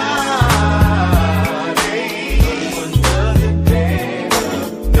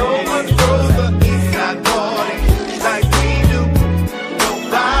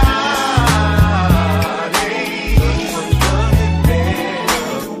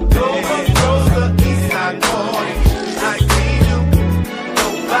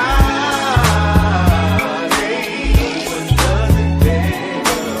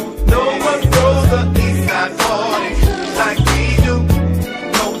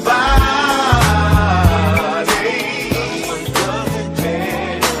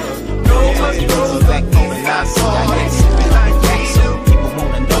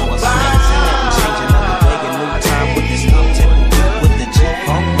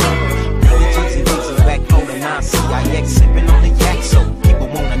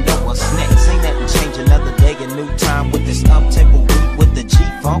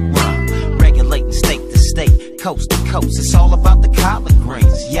 G-Funk rhyme. Regulating state to state, coast to coast. It's all about the collard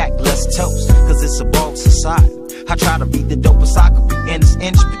greens. Yak, let's toast, cause it's a bold society. I try to be the dopest I could be in this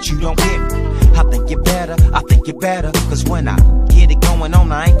inch, but you don't get me. I think you're better, cause when I get it going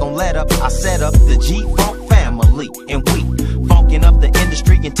on, I ain't gon' let up. I set up the G-Funk family, and we funkin' up the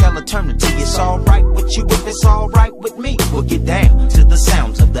industry until eternity. It's alright with you if it's alright with me. We'll get down to the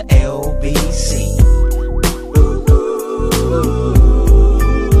sounds of the LBC.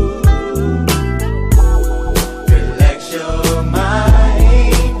 Relax your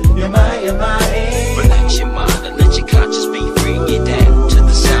mind, your mind, your mind. Relax your mind and let your conscience be free. Get down to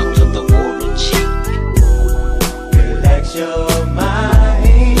the sounds of the Warren G. Relax your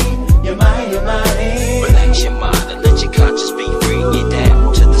mind, your mind, your mind. Relax your mind and let your conscience be free. Get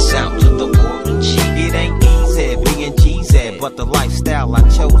down to the sounds of the Warren G. It ain't easy being G-Z, but the lifestyle I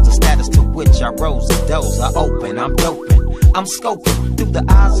chose, the status to which I rose, the doors are open. I'm doping, I'm scoping through the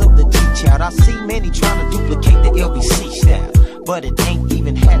eyes of the G-Child. I see many trying to duplicate the LBC style, but it ain't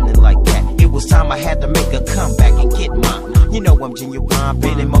even happening like that. It was time I had to make a comeback and get mine. You know I'm genuine,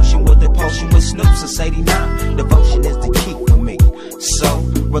 been in motion with the potion with Snoop since '89. Devotion is the key for me. So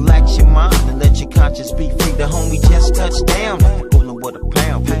relax your mind and let your conscience be free. The homie just touched down, fooling with a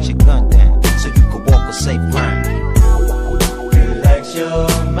pound. Put your gun down so you can walk a safe ground. Relax your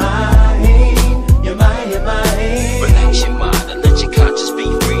mind, your mind, your mind. Relax your mind and let your conscience be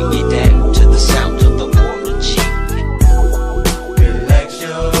free. Get down to the sounds of the Warren G. Relax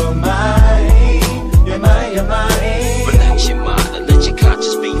your mind, your mind, your mind. Relax your mind and let your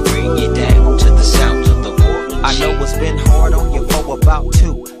conscience be free. Get down to the sounds of the Warren G. I know it's been hard on you for about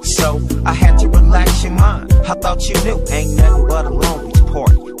 2, so I had to relax your mind. I thought you knew, ain't nothing but a Long Beach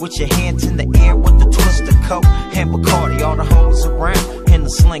party. With your hands in the air with the twist of coke and Bacardi, all the homies around in the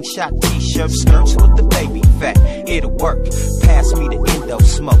slingshot t-shirt, skirts with the baby fat. It'll work. Pass me the endo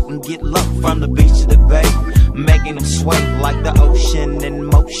smoke and get low from the beach to the bay, making them sway like the ocean in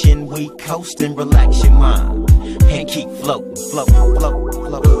motion. We coast and relax your mind and keep floating, floating, floating,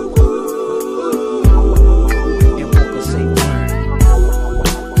 floating. And walk a safe turn.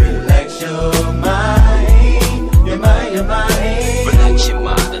 Relax your mind, your mind, your mind. Relax your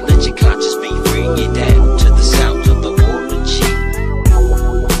mind and let your conscience be free. Get down to the sounds of the Warren G.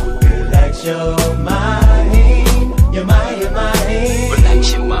 Relax your mind, your mind, your mind.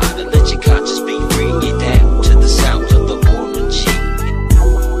 Relax your mind and let your conscience be free. Get down to the sounds of the Warren G.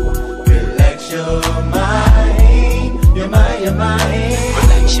 Relax your mind, your mind, your mind.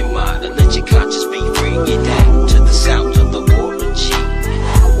 Relax your mind and let your conscience be free. Get down to the sounds of the Warren G.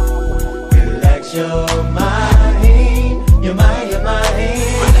 Relax your mind, your mind, your mind.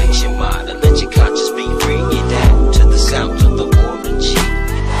 Relax your mind and let your conscience be free. Get down to the sounds of the Warren G.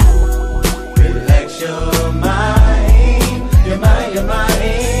 Relax your mind, your mind, your mind.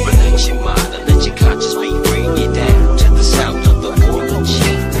 Relax your mind and let your conscience be free. Get down to the sounds of the Warren G.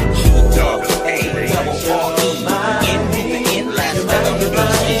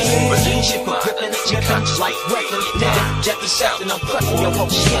 Like breaking it down, just the sound and I'm crushing your whole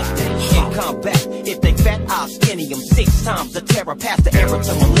shit. In combat, if they fat, I'll skinny them 6 times the terror, past the era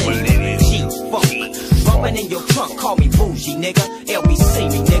to millennium. G-Funk, bumping in your trunk, call me bougie, nigga. LBC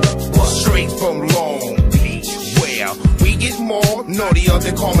me, nigga. What? Straight from Long Beach, where we get more naughtier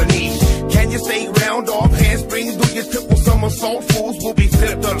than comedy. Can you stay round off handsprings? Do your triple somersault? Fools will be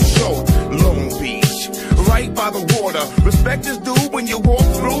flipped on the show. Long Beach, right by the water. Respect is due when you walk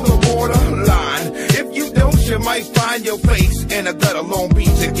through the borderline. If you don't, you might find your face in a gutter Long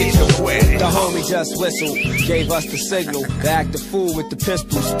Beach to get your wet. The homie just whistled, gave us the signal. To act the fool with the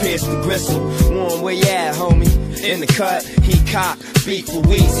pistols, pierce the gristle. Warren, where you at, homie? In the cut, he cock, beat for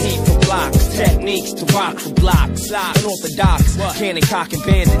weeks, heat for blocks. Techniques to rock the blocks. Unorthodox, cannon cock and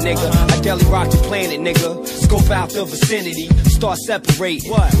bandit, nigga. I deli rock your planet, nigga. Scope out the vicinity, start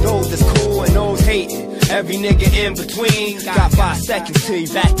separating. Those that's cool and those hating. Every nigga in between. Got 5 seconds to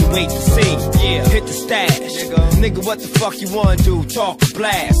evacuate the scene. Yeah, hit the stash. Nigga, what the fuck you wanna do? Talk or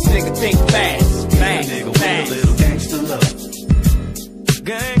blast. Nigga, think fast. Fast, Nigga fast. with a little gangsta love.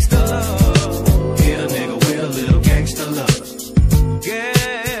 Gangsta love. Hit a nigga with a little gangsta love.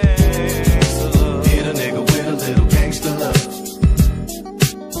 Gangsta love. Hit a nigga with a little gangsta love.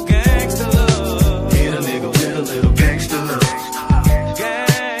 Gangsta love. Hit a nigga with a little gangsta love.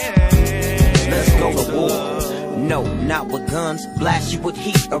 Let's go to war. No, not with guns. Blast you with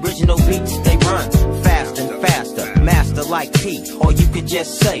heat. Original beats, they run fast and faster. Master like P, or you could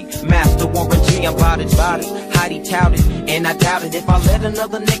just say Master Warren G. I'm bout it, Heidi touted, and I doubt it. If I let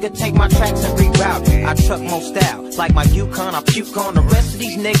another nigga take my tracks and reroute it, I truck more style, like my Yukon. I puke on the rest of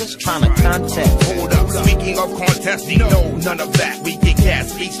these niggas trying to contest. Hold up, speaking of contest, no, none of that. We get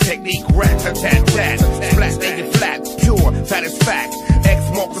gas, speech technique, rat-a-tat-tat. Flat, naked, flat, pure, satisfact.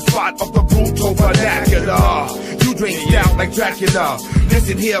 X marks the spot of the brutal vernacular. You drink stout like Dracula.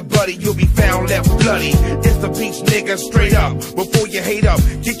 Listen here, buddy, you'll be found left bloody. It's the beach nigga straight up. Before you hate up,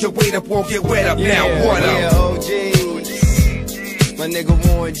 get your weight up or get wet up. Now what up? Yeah, OG. My nigga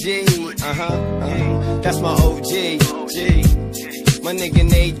Warren G. That's my OG. My nigga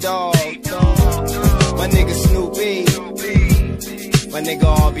Nate Dogg. My nigga Snoopy. My nigga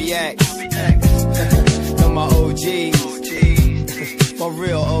RBX. Them my OGs. My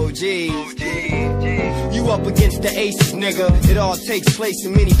real OGs. You up against the aces, nigga. It all takes place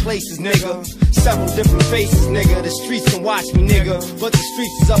in many places, nigga. Several different faces, nigga. The streets can watch me, nigga. But the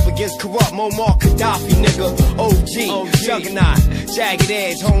streets is up against corrupt Muammar Gaddafi, nigga. OG, juggernaut, jagged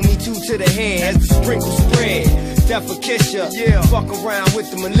edge, homie, 2 to the head as the sprinkle spread. Defecation, yeah. Fuck around with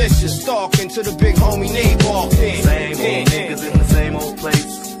the militia, stalking to the big homie Nate Dogg. Same old niggas in the same old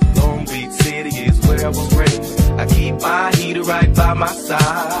place. Long Beach City is where I was raised. I keep my heater right by my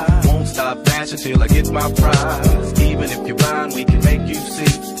side. Won't stop bashing till I get my prize. Even if you're blind, we can make you see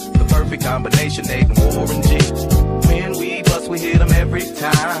the perfect combination, Nate and Warren G. When we bust, we hit them every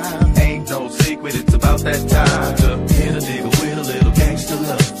time. Ain't no secret, it's about that time to hit a nigga with a little gangster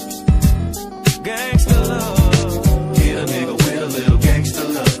love. Gangster love. Hit a nigga with a little gangster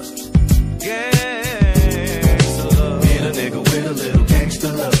love. Gangster love. Hit a nigga with a little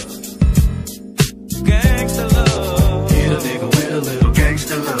gangster love. Gangsta love. Hit a nigga with a little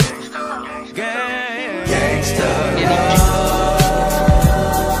gangsta love. Gangsta love.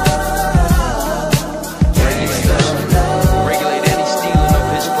 Regulate any stealing of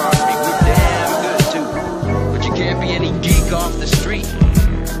his property. We're damn good too. But you can't be any geek off the street.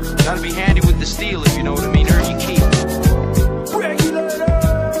 Gotta be handy with the steel, if you know what I mean. Earn your keep.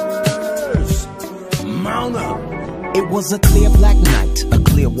 Regulators, mount up. It was a clear black night, a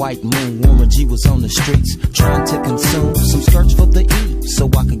clear white moon. Warren G was on the streets, trying to consume some skirts for the E, so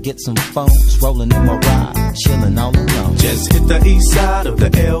I could get some phones. Rolling in my ride, chilling all alone. Just hit the east side of the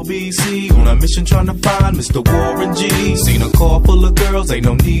LBC on a mission trying to find Mr. Warren G. Seen a car full of girls, ain't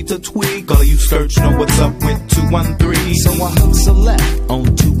no need to tweak. All of you skirts know what's up with 213. So I hooked a left on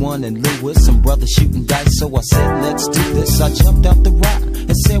 21 and Lewis. Some brothers shooting dice, so I said, let's do this. I jumped out the ride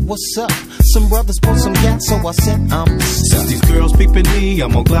and said, what's up? Some brothers pulled some gas, so I said, I'm since these girls peeping me,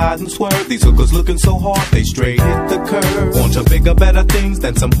 I'm gonna glide and swerve. These hookers looking so hard, they straight hit the curve. Want to bigger, better things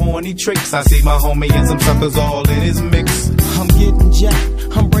than some horny tricks. I see my homie and some suckers all in his mix. I'm getting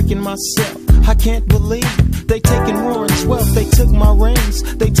jacked, I'm breaking myself. I can't believe they taking Warren's wealth. They took my rings,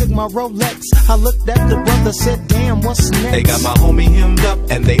 they took my Rolex. I looked at the brother, said, damn, what's next? They got my homie hemmed up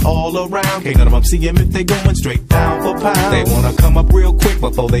and they all around. Can't none of them see him if they going straight pound for pound. They wanna come up real quick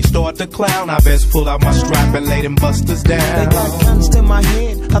before they start to clown. I best pull out my strap and lay them busters down. They got guns to my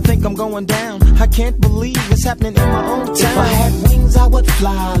head, I think I'm going down. I can't believe it's happening in my own town. If I had wings, I would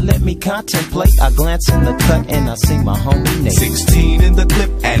fly, let me contemplate. I glance in the cut and I see my homie Nate. 16 in the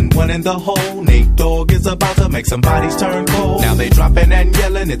clip and 1 in the hole. Nate Dogg is about to make some bodies turn cold. Now they dropping and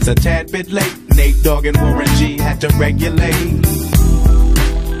yelling, it's a tad bit late. Nate Dogg and Warren G had to regulate.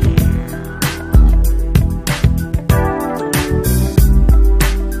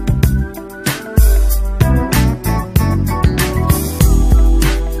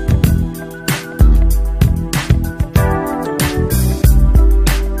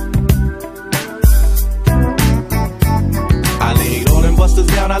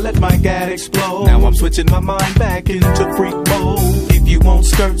 I let my gad explode. Now I'm switching my mind back into freak mode. If you won't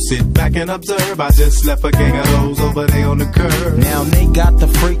skirt, sit back and observe. I just left a gang of those over there on the curb. Now Nate got the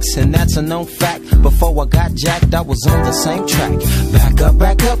freaks and that's a known fact. Before I got jacked, I was on the same track.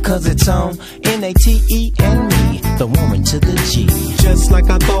 Back up, cause it's on N-A-T-E and me, the woman to the G. Just like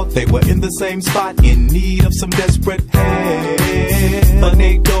I thought, they were in the same spot, in need of some desperate help. But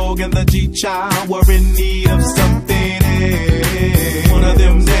Nate Dogg and the G-Child were in need of something else. One of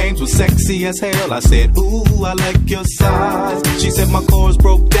them names was sexy as hell. I said, ooh, I like your size. She said my chords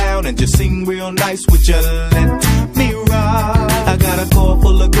broke down and just sing real nice. Would you let me ride? I got a car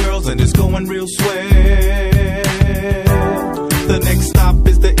full of girls and it's going real swell. The next stop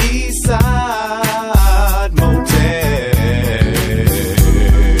is the East Side Motel.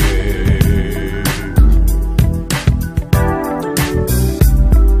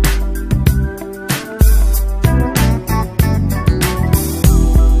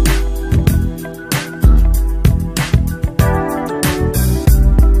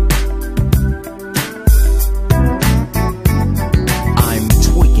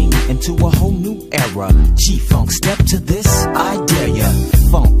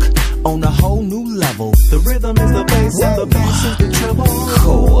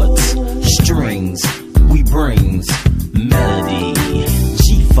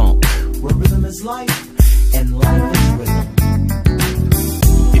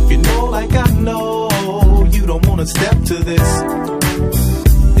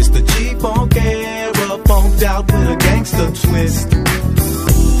 gangster twist.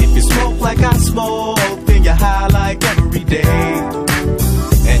 If you smoke like I smoke, then you're high like every day.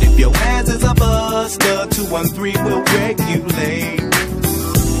 And if your ass is a buster, 213 will regulate.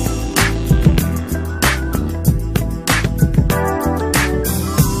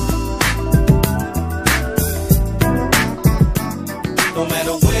 No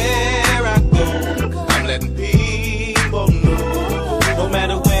matter where I go, I'm letting people know. No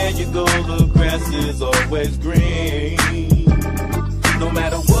matter where you go, the grass is always green. No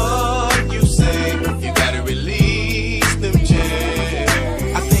matter what you say, you gotta release them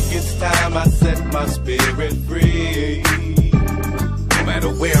chains. I think it's time I set my spirit free. No matter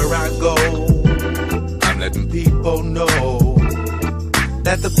where I go, I'm letting people know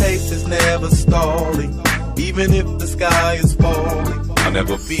that the pace is never stalling. Even if the sky is falling, I'll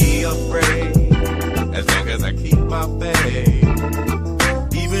never be afraid, as long as I keep my faith.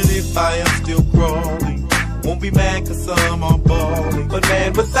 Even if I am still crawling, won't be mad cause some are balling. But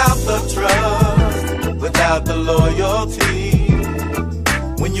man, without the trust, without the loyalty,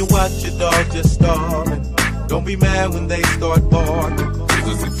 when you watch your dog just starving, don't be mad when they start barking. Here's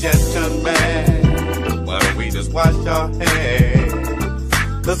a suggestion, man, why don't we just wash our hands?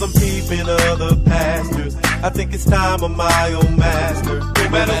 Cause I'm peeping other pastures. I think it's time of my own master. No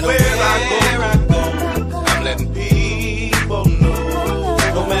matter where I go, I'm letting people know.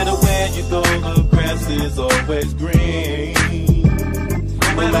 No matter where you go, the grass is always green.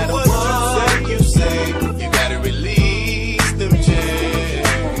 No matter what you say, you gotta release them chains.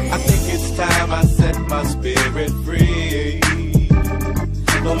 I think it's time I set my spirit free.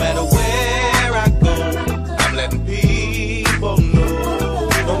 No matter where I go, I'm letting people know.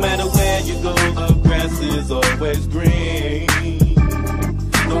 No matter where you go, the grass is always green.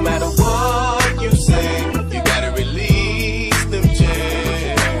 No matter what you say, you gotta release them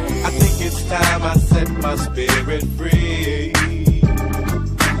chains. I think it's time I set my spirit free.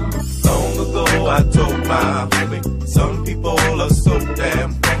 Long ago I told my homie, some people are so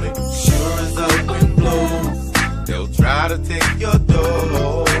damn phony. Sure as the wind blows, they'll try to take your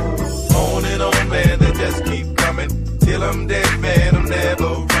dough. On and on, man, they just keep coming. Till I'm dead, man, I'm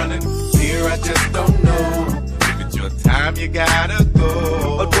never running. Here I just don't know. If it's your time, you gotta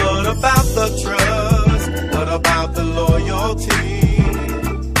go. But what about the trust? What about the loyalty?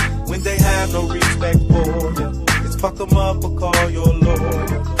 When they have no respect for you, it's fuck them up or call your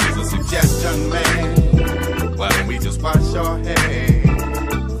lawyer. Here's a suggestion, man, why don't we just wash our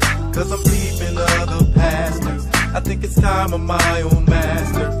hands? Cause I'm leaving other pastors. I think it's time of my own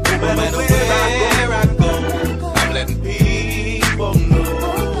master. No matter where I go, I'm letting people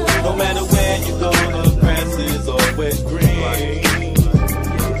know. No matter where you go, the grass is always green.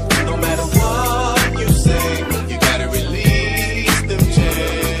 No matter what you say, you gotta release them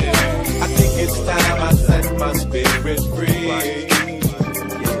chains. I think it's time I set my spirit free.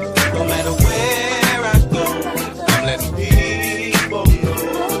 No matter where I go, I'm letting people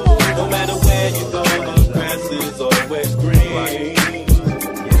know. No matter where you go, the grass is always green.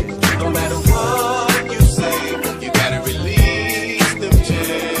 No matter what you say, you gotta release them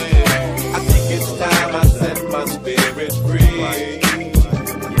chains. I think it's time I set my spirit free.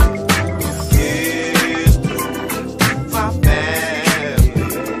 Here's to my family.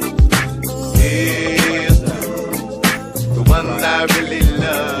 Here's to the ones I really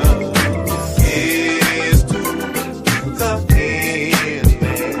love. Here's to the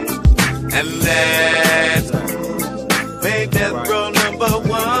enemy. And that's make that girl number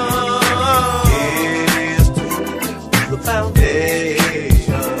one. The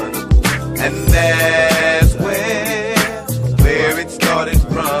foundation, and that's where it started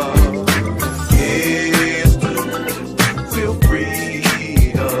from. Here's to feel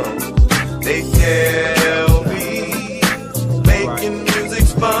freedom. They tell me making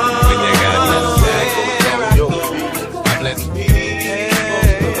music's fun. When you got nothing on your feet, I'm letting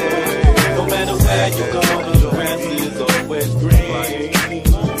people know. No matter where you go, the grass is always green.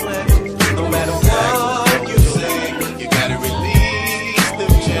 No matter what you say, you gotta release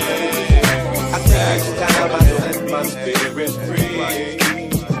them chains. I think it's time I set my spirit free.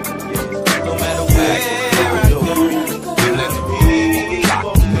 No matter where I go, I'm letting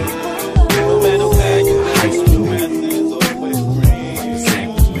people know. No matter where you go, the grass is always green.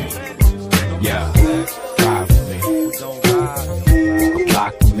 Yeah, ride with me,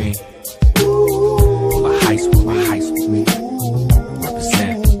 block with me, my heist with me,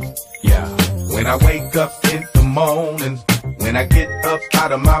 represent. Yeah. When I wake up in the morning, when I get up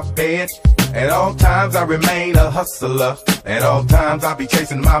out of my bed, at all times I remain a hustler. At all times I be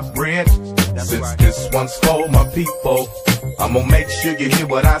chasing my bread. Since this one's for my people, I'm gonna make sure you hear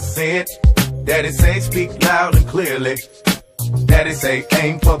what I said. Daddy say speak loud and clearly. Daddy say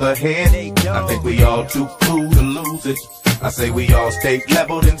aim for the head. I think we all too cool to lose it. I say we all stay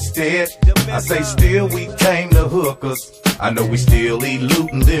leveled instead. I say still we tame the hookers. I know we still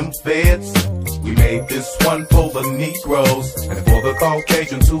eluding them feds. We made this one for the Negroes and for the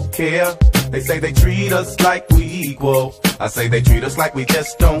Caucasians who care. They say they treat us like we equal. I say they treat us like we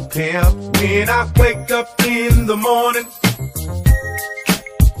just don't care. When I wake up in the morning,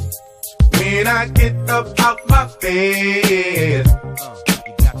 when I get up out my bed,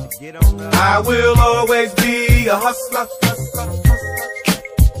 I will always be a hustler.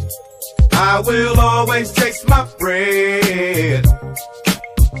 I will always chase my bread.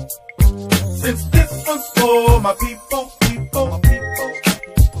 Since this one's for my people,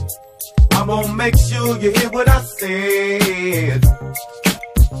 I'm gonna make sure you hear what I said.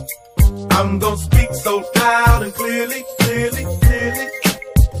 I'm gonna speak so loud and clearly.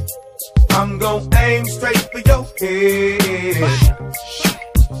 I'm gonna aim straight for your head.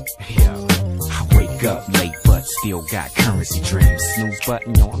 Yo, I wake up late but still got currency dreams. Snooze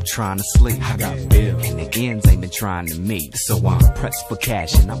button, yo, I'm trying to sleep. I got bills and the ends ain't been trying to meet. So I'm pressed for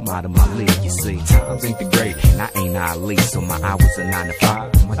cash and I'm out of my league, you see. Times ain't the great and I ain't Ali. So my hours are 9 to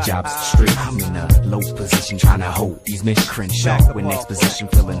 5, my job's the street. I'm in a low position trying to hold these men. Crenshaw with next position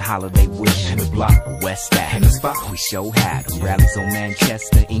feeling holiday wish. In the block, West Ave, in the spot we show had them. Rallies on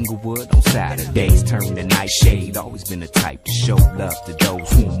Manchester, Inglewood on Saturdays. Turn the night shade, always been the type to show love to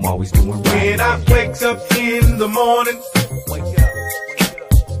those who I'm always doing right. When I wake up in the morning,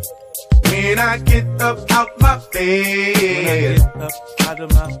 when I get up out my bed,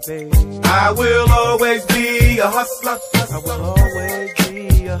 I will always be a hustler.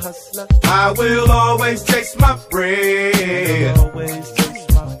 I will always chase my bread.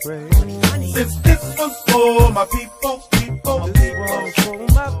 Since this one's for my people,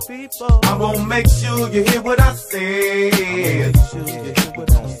 I'm gonna make sure you hear what I said.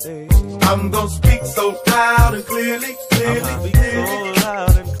 I'm gonna speak so loud and clearly.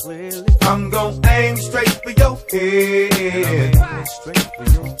 I'm gonna aim straight for your head.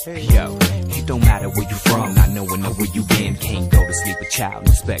 Yo, it don't matter where you from, not knowing where you been. Can't go to sleep a child and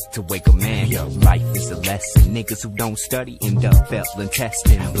expect to wake a man. Yo, life is a lesson. Niggas who don't study end up failing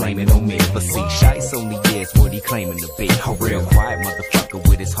testing. Blame it on me, but see, Shice only is what he claiming to be. A real quiet motherfucker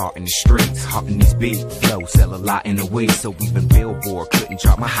with his heart in the streets. Heart in these beats, flow, sell a lot in a week. So even Billboard couldn't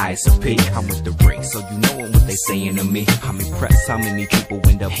drop my highest a peak. I'm with the ring, so you know what they saying to me. I'm impressed how many people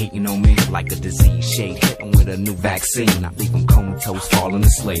end up hating on me. Like a disease shade, hit them with a new vaccine. I leave them comatose, falling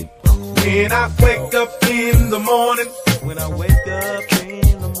asleep. When I wake up in the morning, when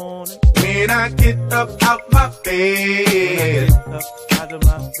I get up out my bed,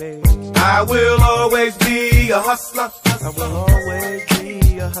 I will always be a hustler.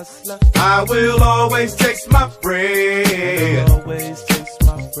 I will always chase my bread.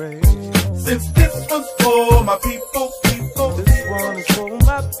 Since this one's for my people,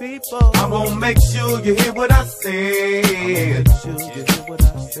 I'm gonna make sure you hear what I said.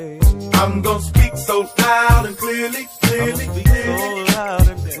 I'm gonna speak so loud and clearly.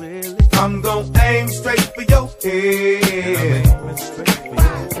 I'm gonna aim straight for your head.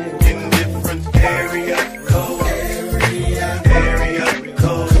 In different area codes.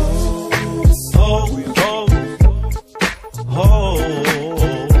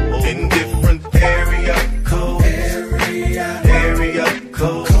 In different area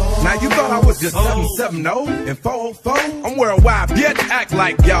codes. Now you thought I was just 770 and 404? I'm worldwide, bitch, act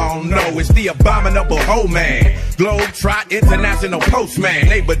like y'all know. It's the abominable hoe man. Globe Trot International Postman.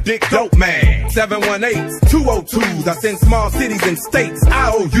 Neighbor Dick Dope Man. 718s, 202s. I send small cities and states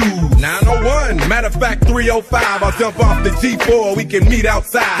IOUs. 901, matter of fact 305. I'll jump off the G4, we can meet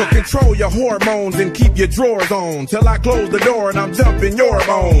outside. So control your hormones and keep your drawers on till I close the door and I'm jumping your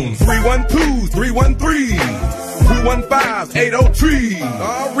bones. 312s, 313s. 215s, 803.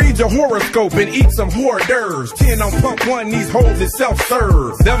 I'll read your horoscope and eat some hors d'oeuvres. 10 on pump 1, these hoes is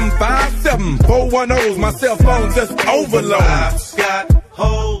self-serve. 757, 410s, my cell phone just overload. I've got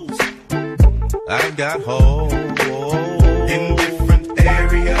hoes. I've got hoes. In different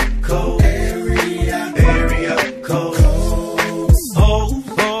area codes. Area codes. Hoes.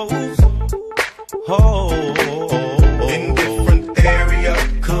 In different area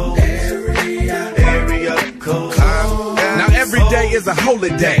codes. Area codes. Now every day is a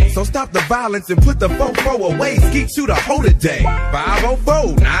holiday, so stop the violence and put the fofo away. Skeet shoot a hoe today.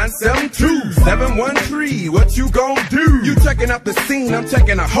 504-972-713. What you gon' do? You checking out the scene, I'm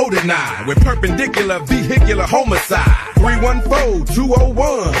checking a hoe tonight with perpendicular vehicular homicide.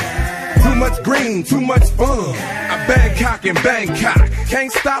 314-201. Too much green, too much fun. I Bangkok and Bangkok.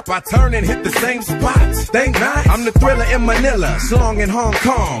 Can't stop, I turn and hit the same spots. Think not, I'm the Thriller in Manila, Slong in Hong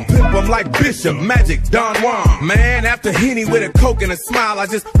Kong. Pimp 'em like Bishop, Magic, Don Juan. Man, after Henny with a Coke and a smile, I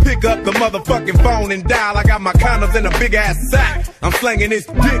just pick up the motherfucking phone and dial. I got my condoms in a big ass sack. I'm slanging this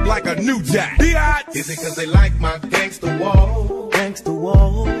dick like a new jack. Is it cause they like my gangsta wall? Gangsta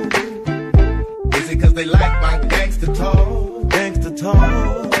wall. Is it cause they like my gangsta talk? Gangsta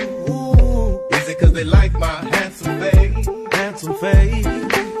talk. Is it cause they like my handsome face? Handsome face.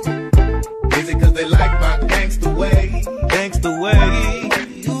 Is it cause they like my gangsta way? Gangsta way.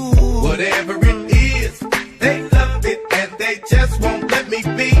 Whatever it is, they love it and they just won't let me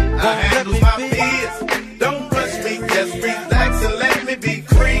be. I handle my fears. Don't rush me, just relax and let me be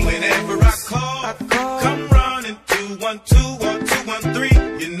free. Whenever I call, come running 212 or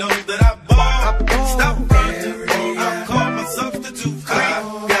 213. You know that I ball. Stop running, or I'll call my substitute.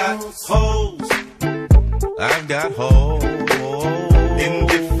 I've got holes in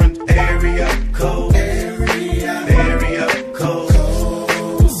different area codes. Area codes.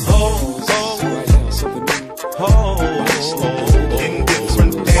 In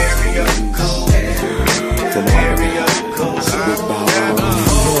different area codes. Area codes.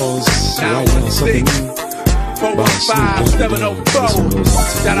 415-704.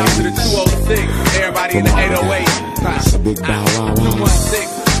 Shout out to the 206. Everybody in the 808. It's a big bow wow wow. 216.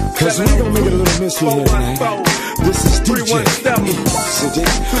 Cause we gon' make it a little mystery here tonight. This is DJ CJ.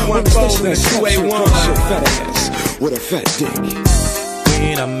 I'm stationed at fat ass with a fat dick.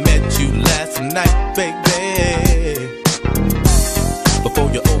 when I met you last night, baby. Before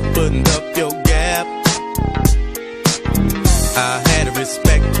you opened up your gap, I had a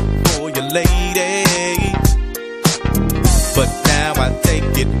respect for your lady, but now I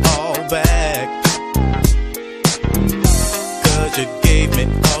take it all back. 'Cause you gave me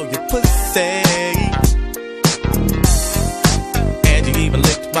all your pussy, and you even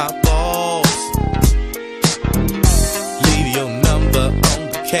licked my balls. Leave your number on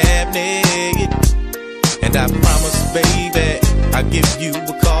the cabinet, and I promise, baby, I'll give you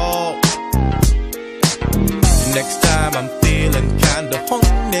a call. Next time I'm feeling kinda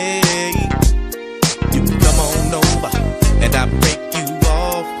horny, you can come on over and I'll break you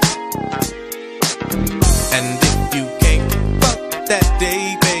off. And if you can't fuck that day,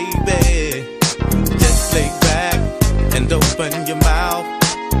 baby, just lay back and open your mouth.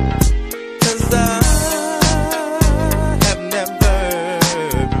 'Cause I have never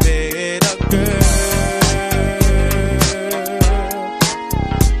met a girl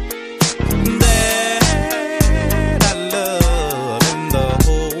that I love in the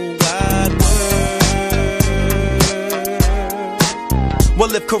whole wide world.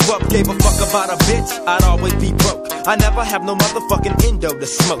 Well, if Corrupt gave a fuck about a bitch, I'd always be broke. I never have no motherfucking endo to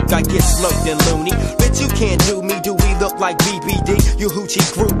smoke. I get sloped and loony. Bitch, you can't do me. Do we look like BBD? You hoochie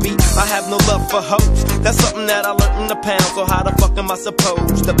groupie. I have no love for hoes. That's something that I learned in the pound. So how the fuck am I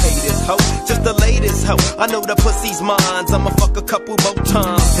supposed to pay this hoe? Just the latest hoe. I know the pussy's mine. I'ma fuck a couple more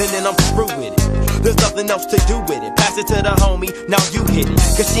times, and then I'm through with it. There's nothing else to do with it. Pass it to the homie, now you hit it.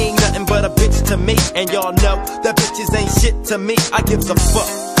 'Cause she ain't nothing but a bitch to me. And y'all know that bitches ain't shit to me. I gives a fuck.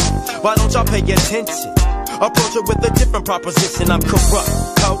 Why don't y'all pay attention? Approach her with a different proposition. I'm corrupt,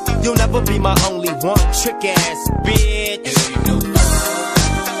 ho. You'll never be my only one. Trick ass bitch.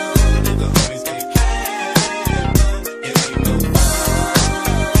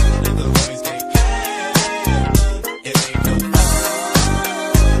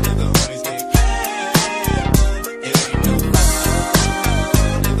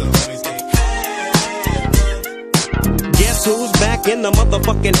 Who's back in the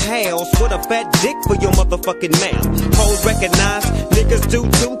motherfucking house with a fat dick for your motherfucking mouth? Hoes recognize, niggas do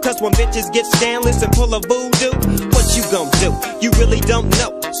too, 'cause when bitches get scandalous and pull a voodoo, what you gon' do? You really don't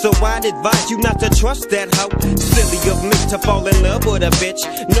know, so I'd advise you not to trust that hoe. Silly of me to fall in love with a bitch,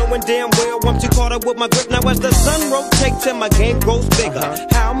 knowing damn well I'm too caught up with my grip. Now as the sun rotates and my game grows bigger,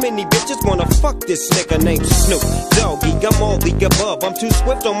 how many bitches wanna fuck this nigga named Snoop Doggy? I'm all the above, I'm too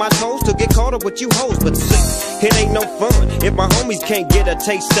swift on my toes to get caught up with you hoes, but see, it ain't no fun if my homies can't get a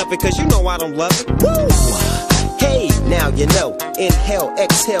taste of it, 'cause you know I don't love it. Woo! Hey, now you know, inhale,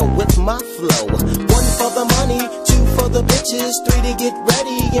 exhale with my flow. 1 for the money, 2 for the bitches, 3 to get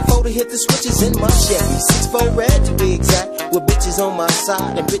ready, and 4 to hit the switches in my Chevy. 6 for red to be exact, with bitches on my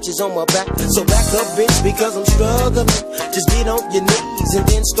side and bitches on my back. So back up, bitch, because I'm struggling. Just get on your knees and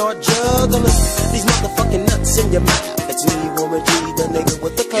then start juggling these motherfucking nuts in your mouth. It's me, Warren G, the nigga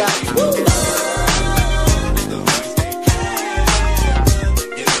with the clout. Woo!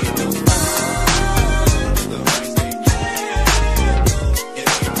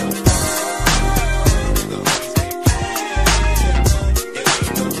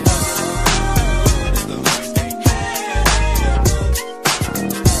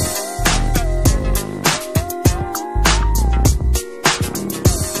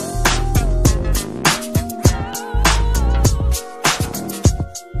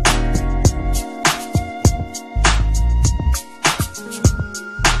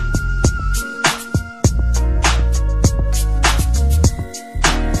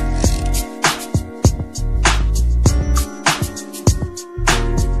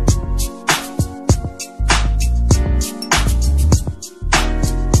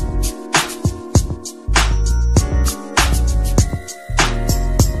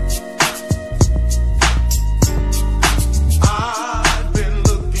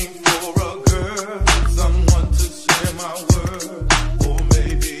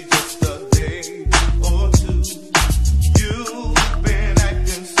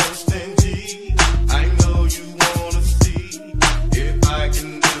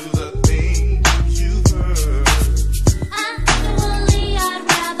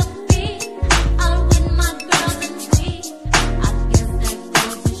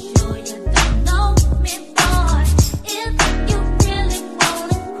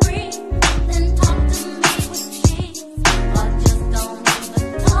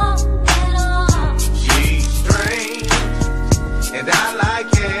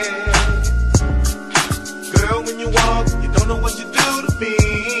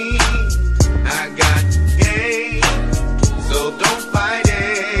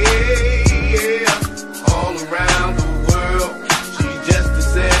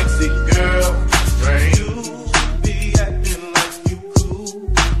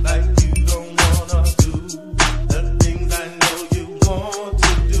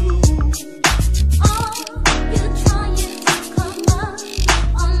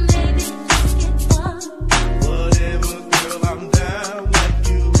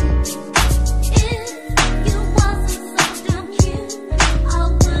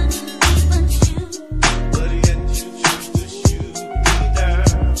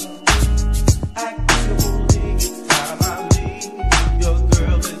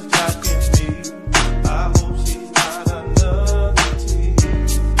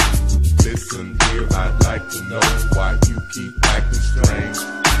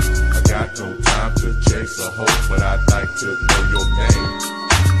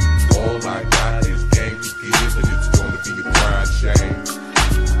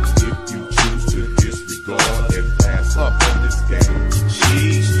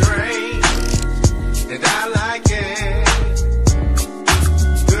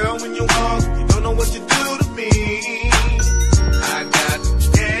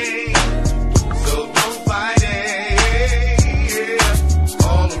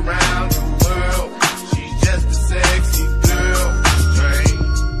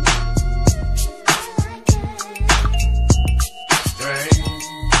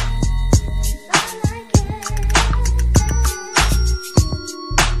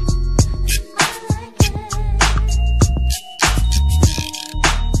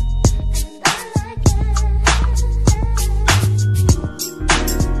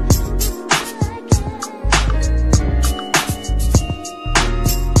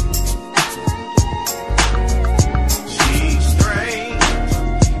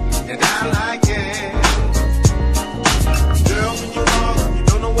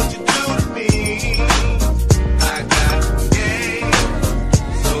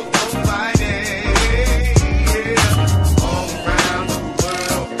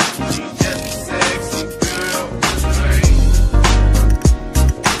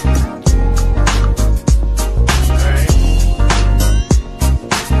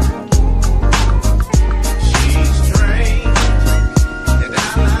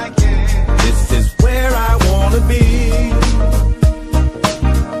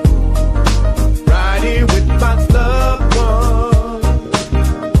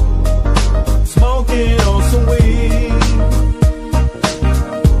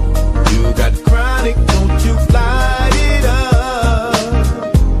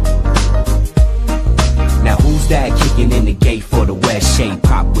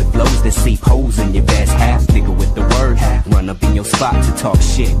 talk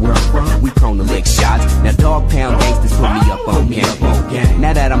shit. Where I'm from, we prone to lick shots. Now dog pound gangsters put me up on game.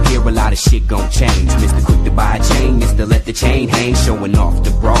 Now that I'm here, a lot of shit gon' change. Mr. Quick to buy a chain, Mr. Let the chain hang, showing off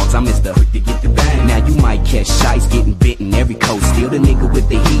the broads. I'm Mr. Quick to get the bang. Now you might catch shites getting bitten every coast. Still the nigga with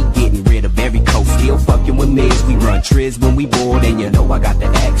the heat, getting rid of every coast. Still fucking with mids, we run triz when we bored, and you know I got the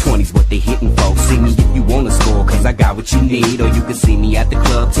act. 20's what they hitting for. See me if you wanna score, cause I got what you need. Or you can see me at the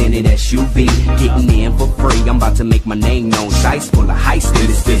club, tinted SUV, getting in for free. I'm about to make my name known. Shites full of heist in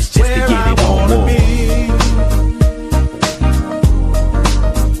this bitch just to get it on war.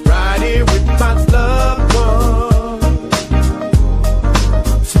 Right here with my loved one,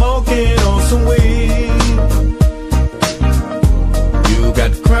 smoking on some weed. You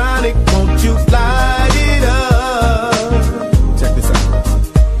got chronic, won't you light it up? Check this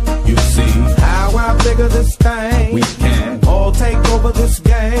out. You see how I figure this thing. We can all take over this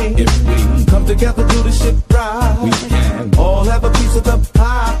game if we come together, do the shit right. We can all have a piece of the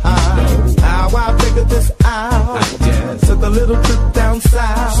pie. How I figured this out. I just took a little trip down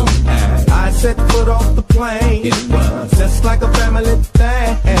south. So I set foot off the plane. It was just like a family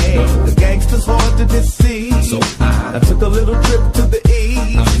thing. The gangsters hard to deceive. So I took a little trip to the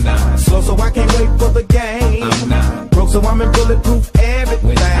east. I'm not slow, so I can't wait for the game. I'm not broke, so I'm in bulletproof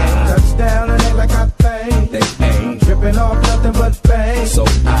everything. Touchdown and act like I think. They ain't dripping off nothing but fame. So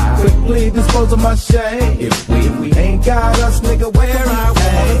I quickly dispose of my shame. If we ain't got us, nigga, where I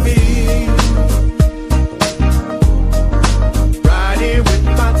wanna be. Right here with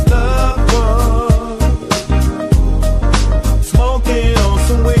my loved one, smoking on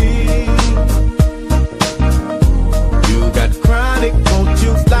some weed. You got chronic, won't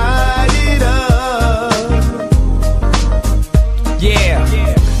you light it up? Yeah.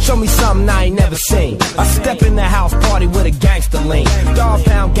 Show me something I ain't never seen. I step in the house party with a gangster lean. Dog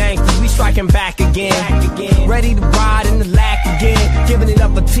pound gangsters, we striking back again. Ready to ride in the lack again. Giving it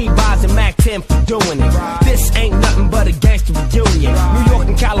up for T-Boz and Mac 10 for doing it. This ain't nothing but a gangster reunion. New York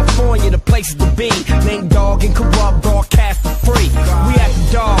and California, the places to be. Nate Dogg and Corrupt broadcast for free. We at the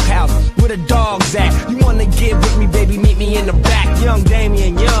doghouse, where the dogs at. You wanna get with me, baby, meet me in the back. Young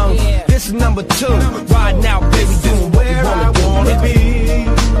Damian Young, this is number 2. Riding out, baby, doing what we wanna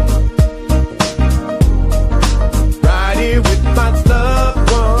be.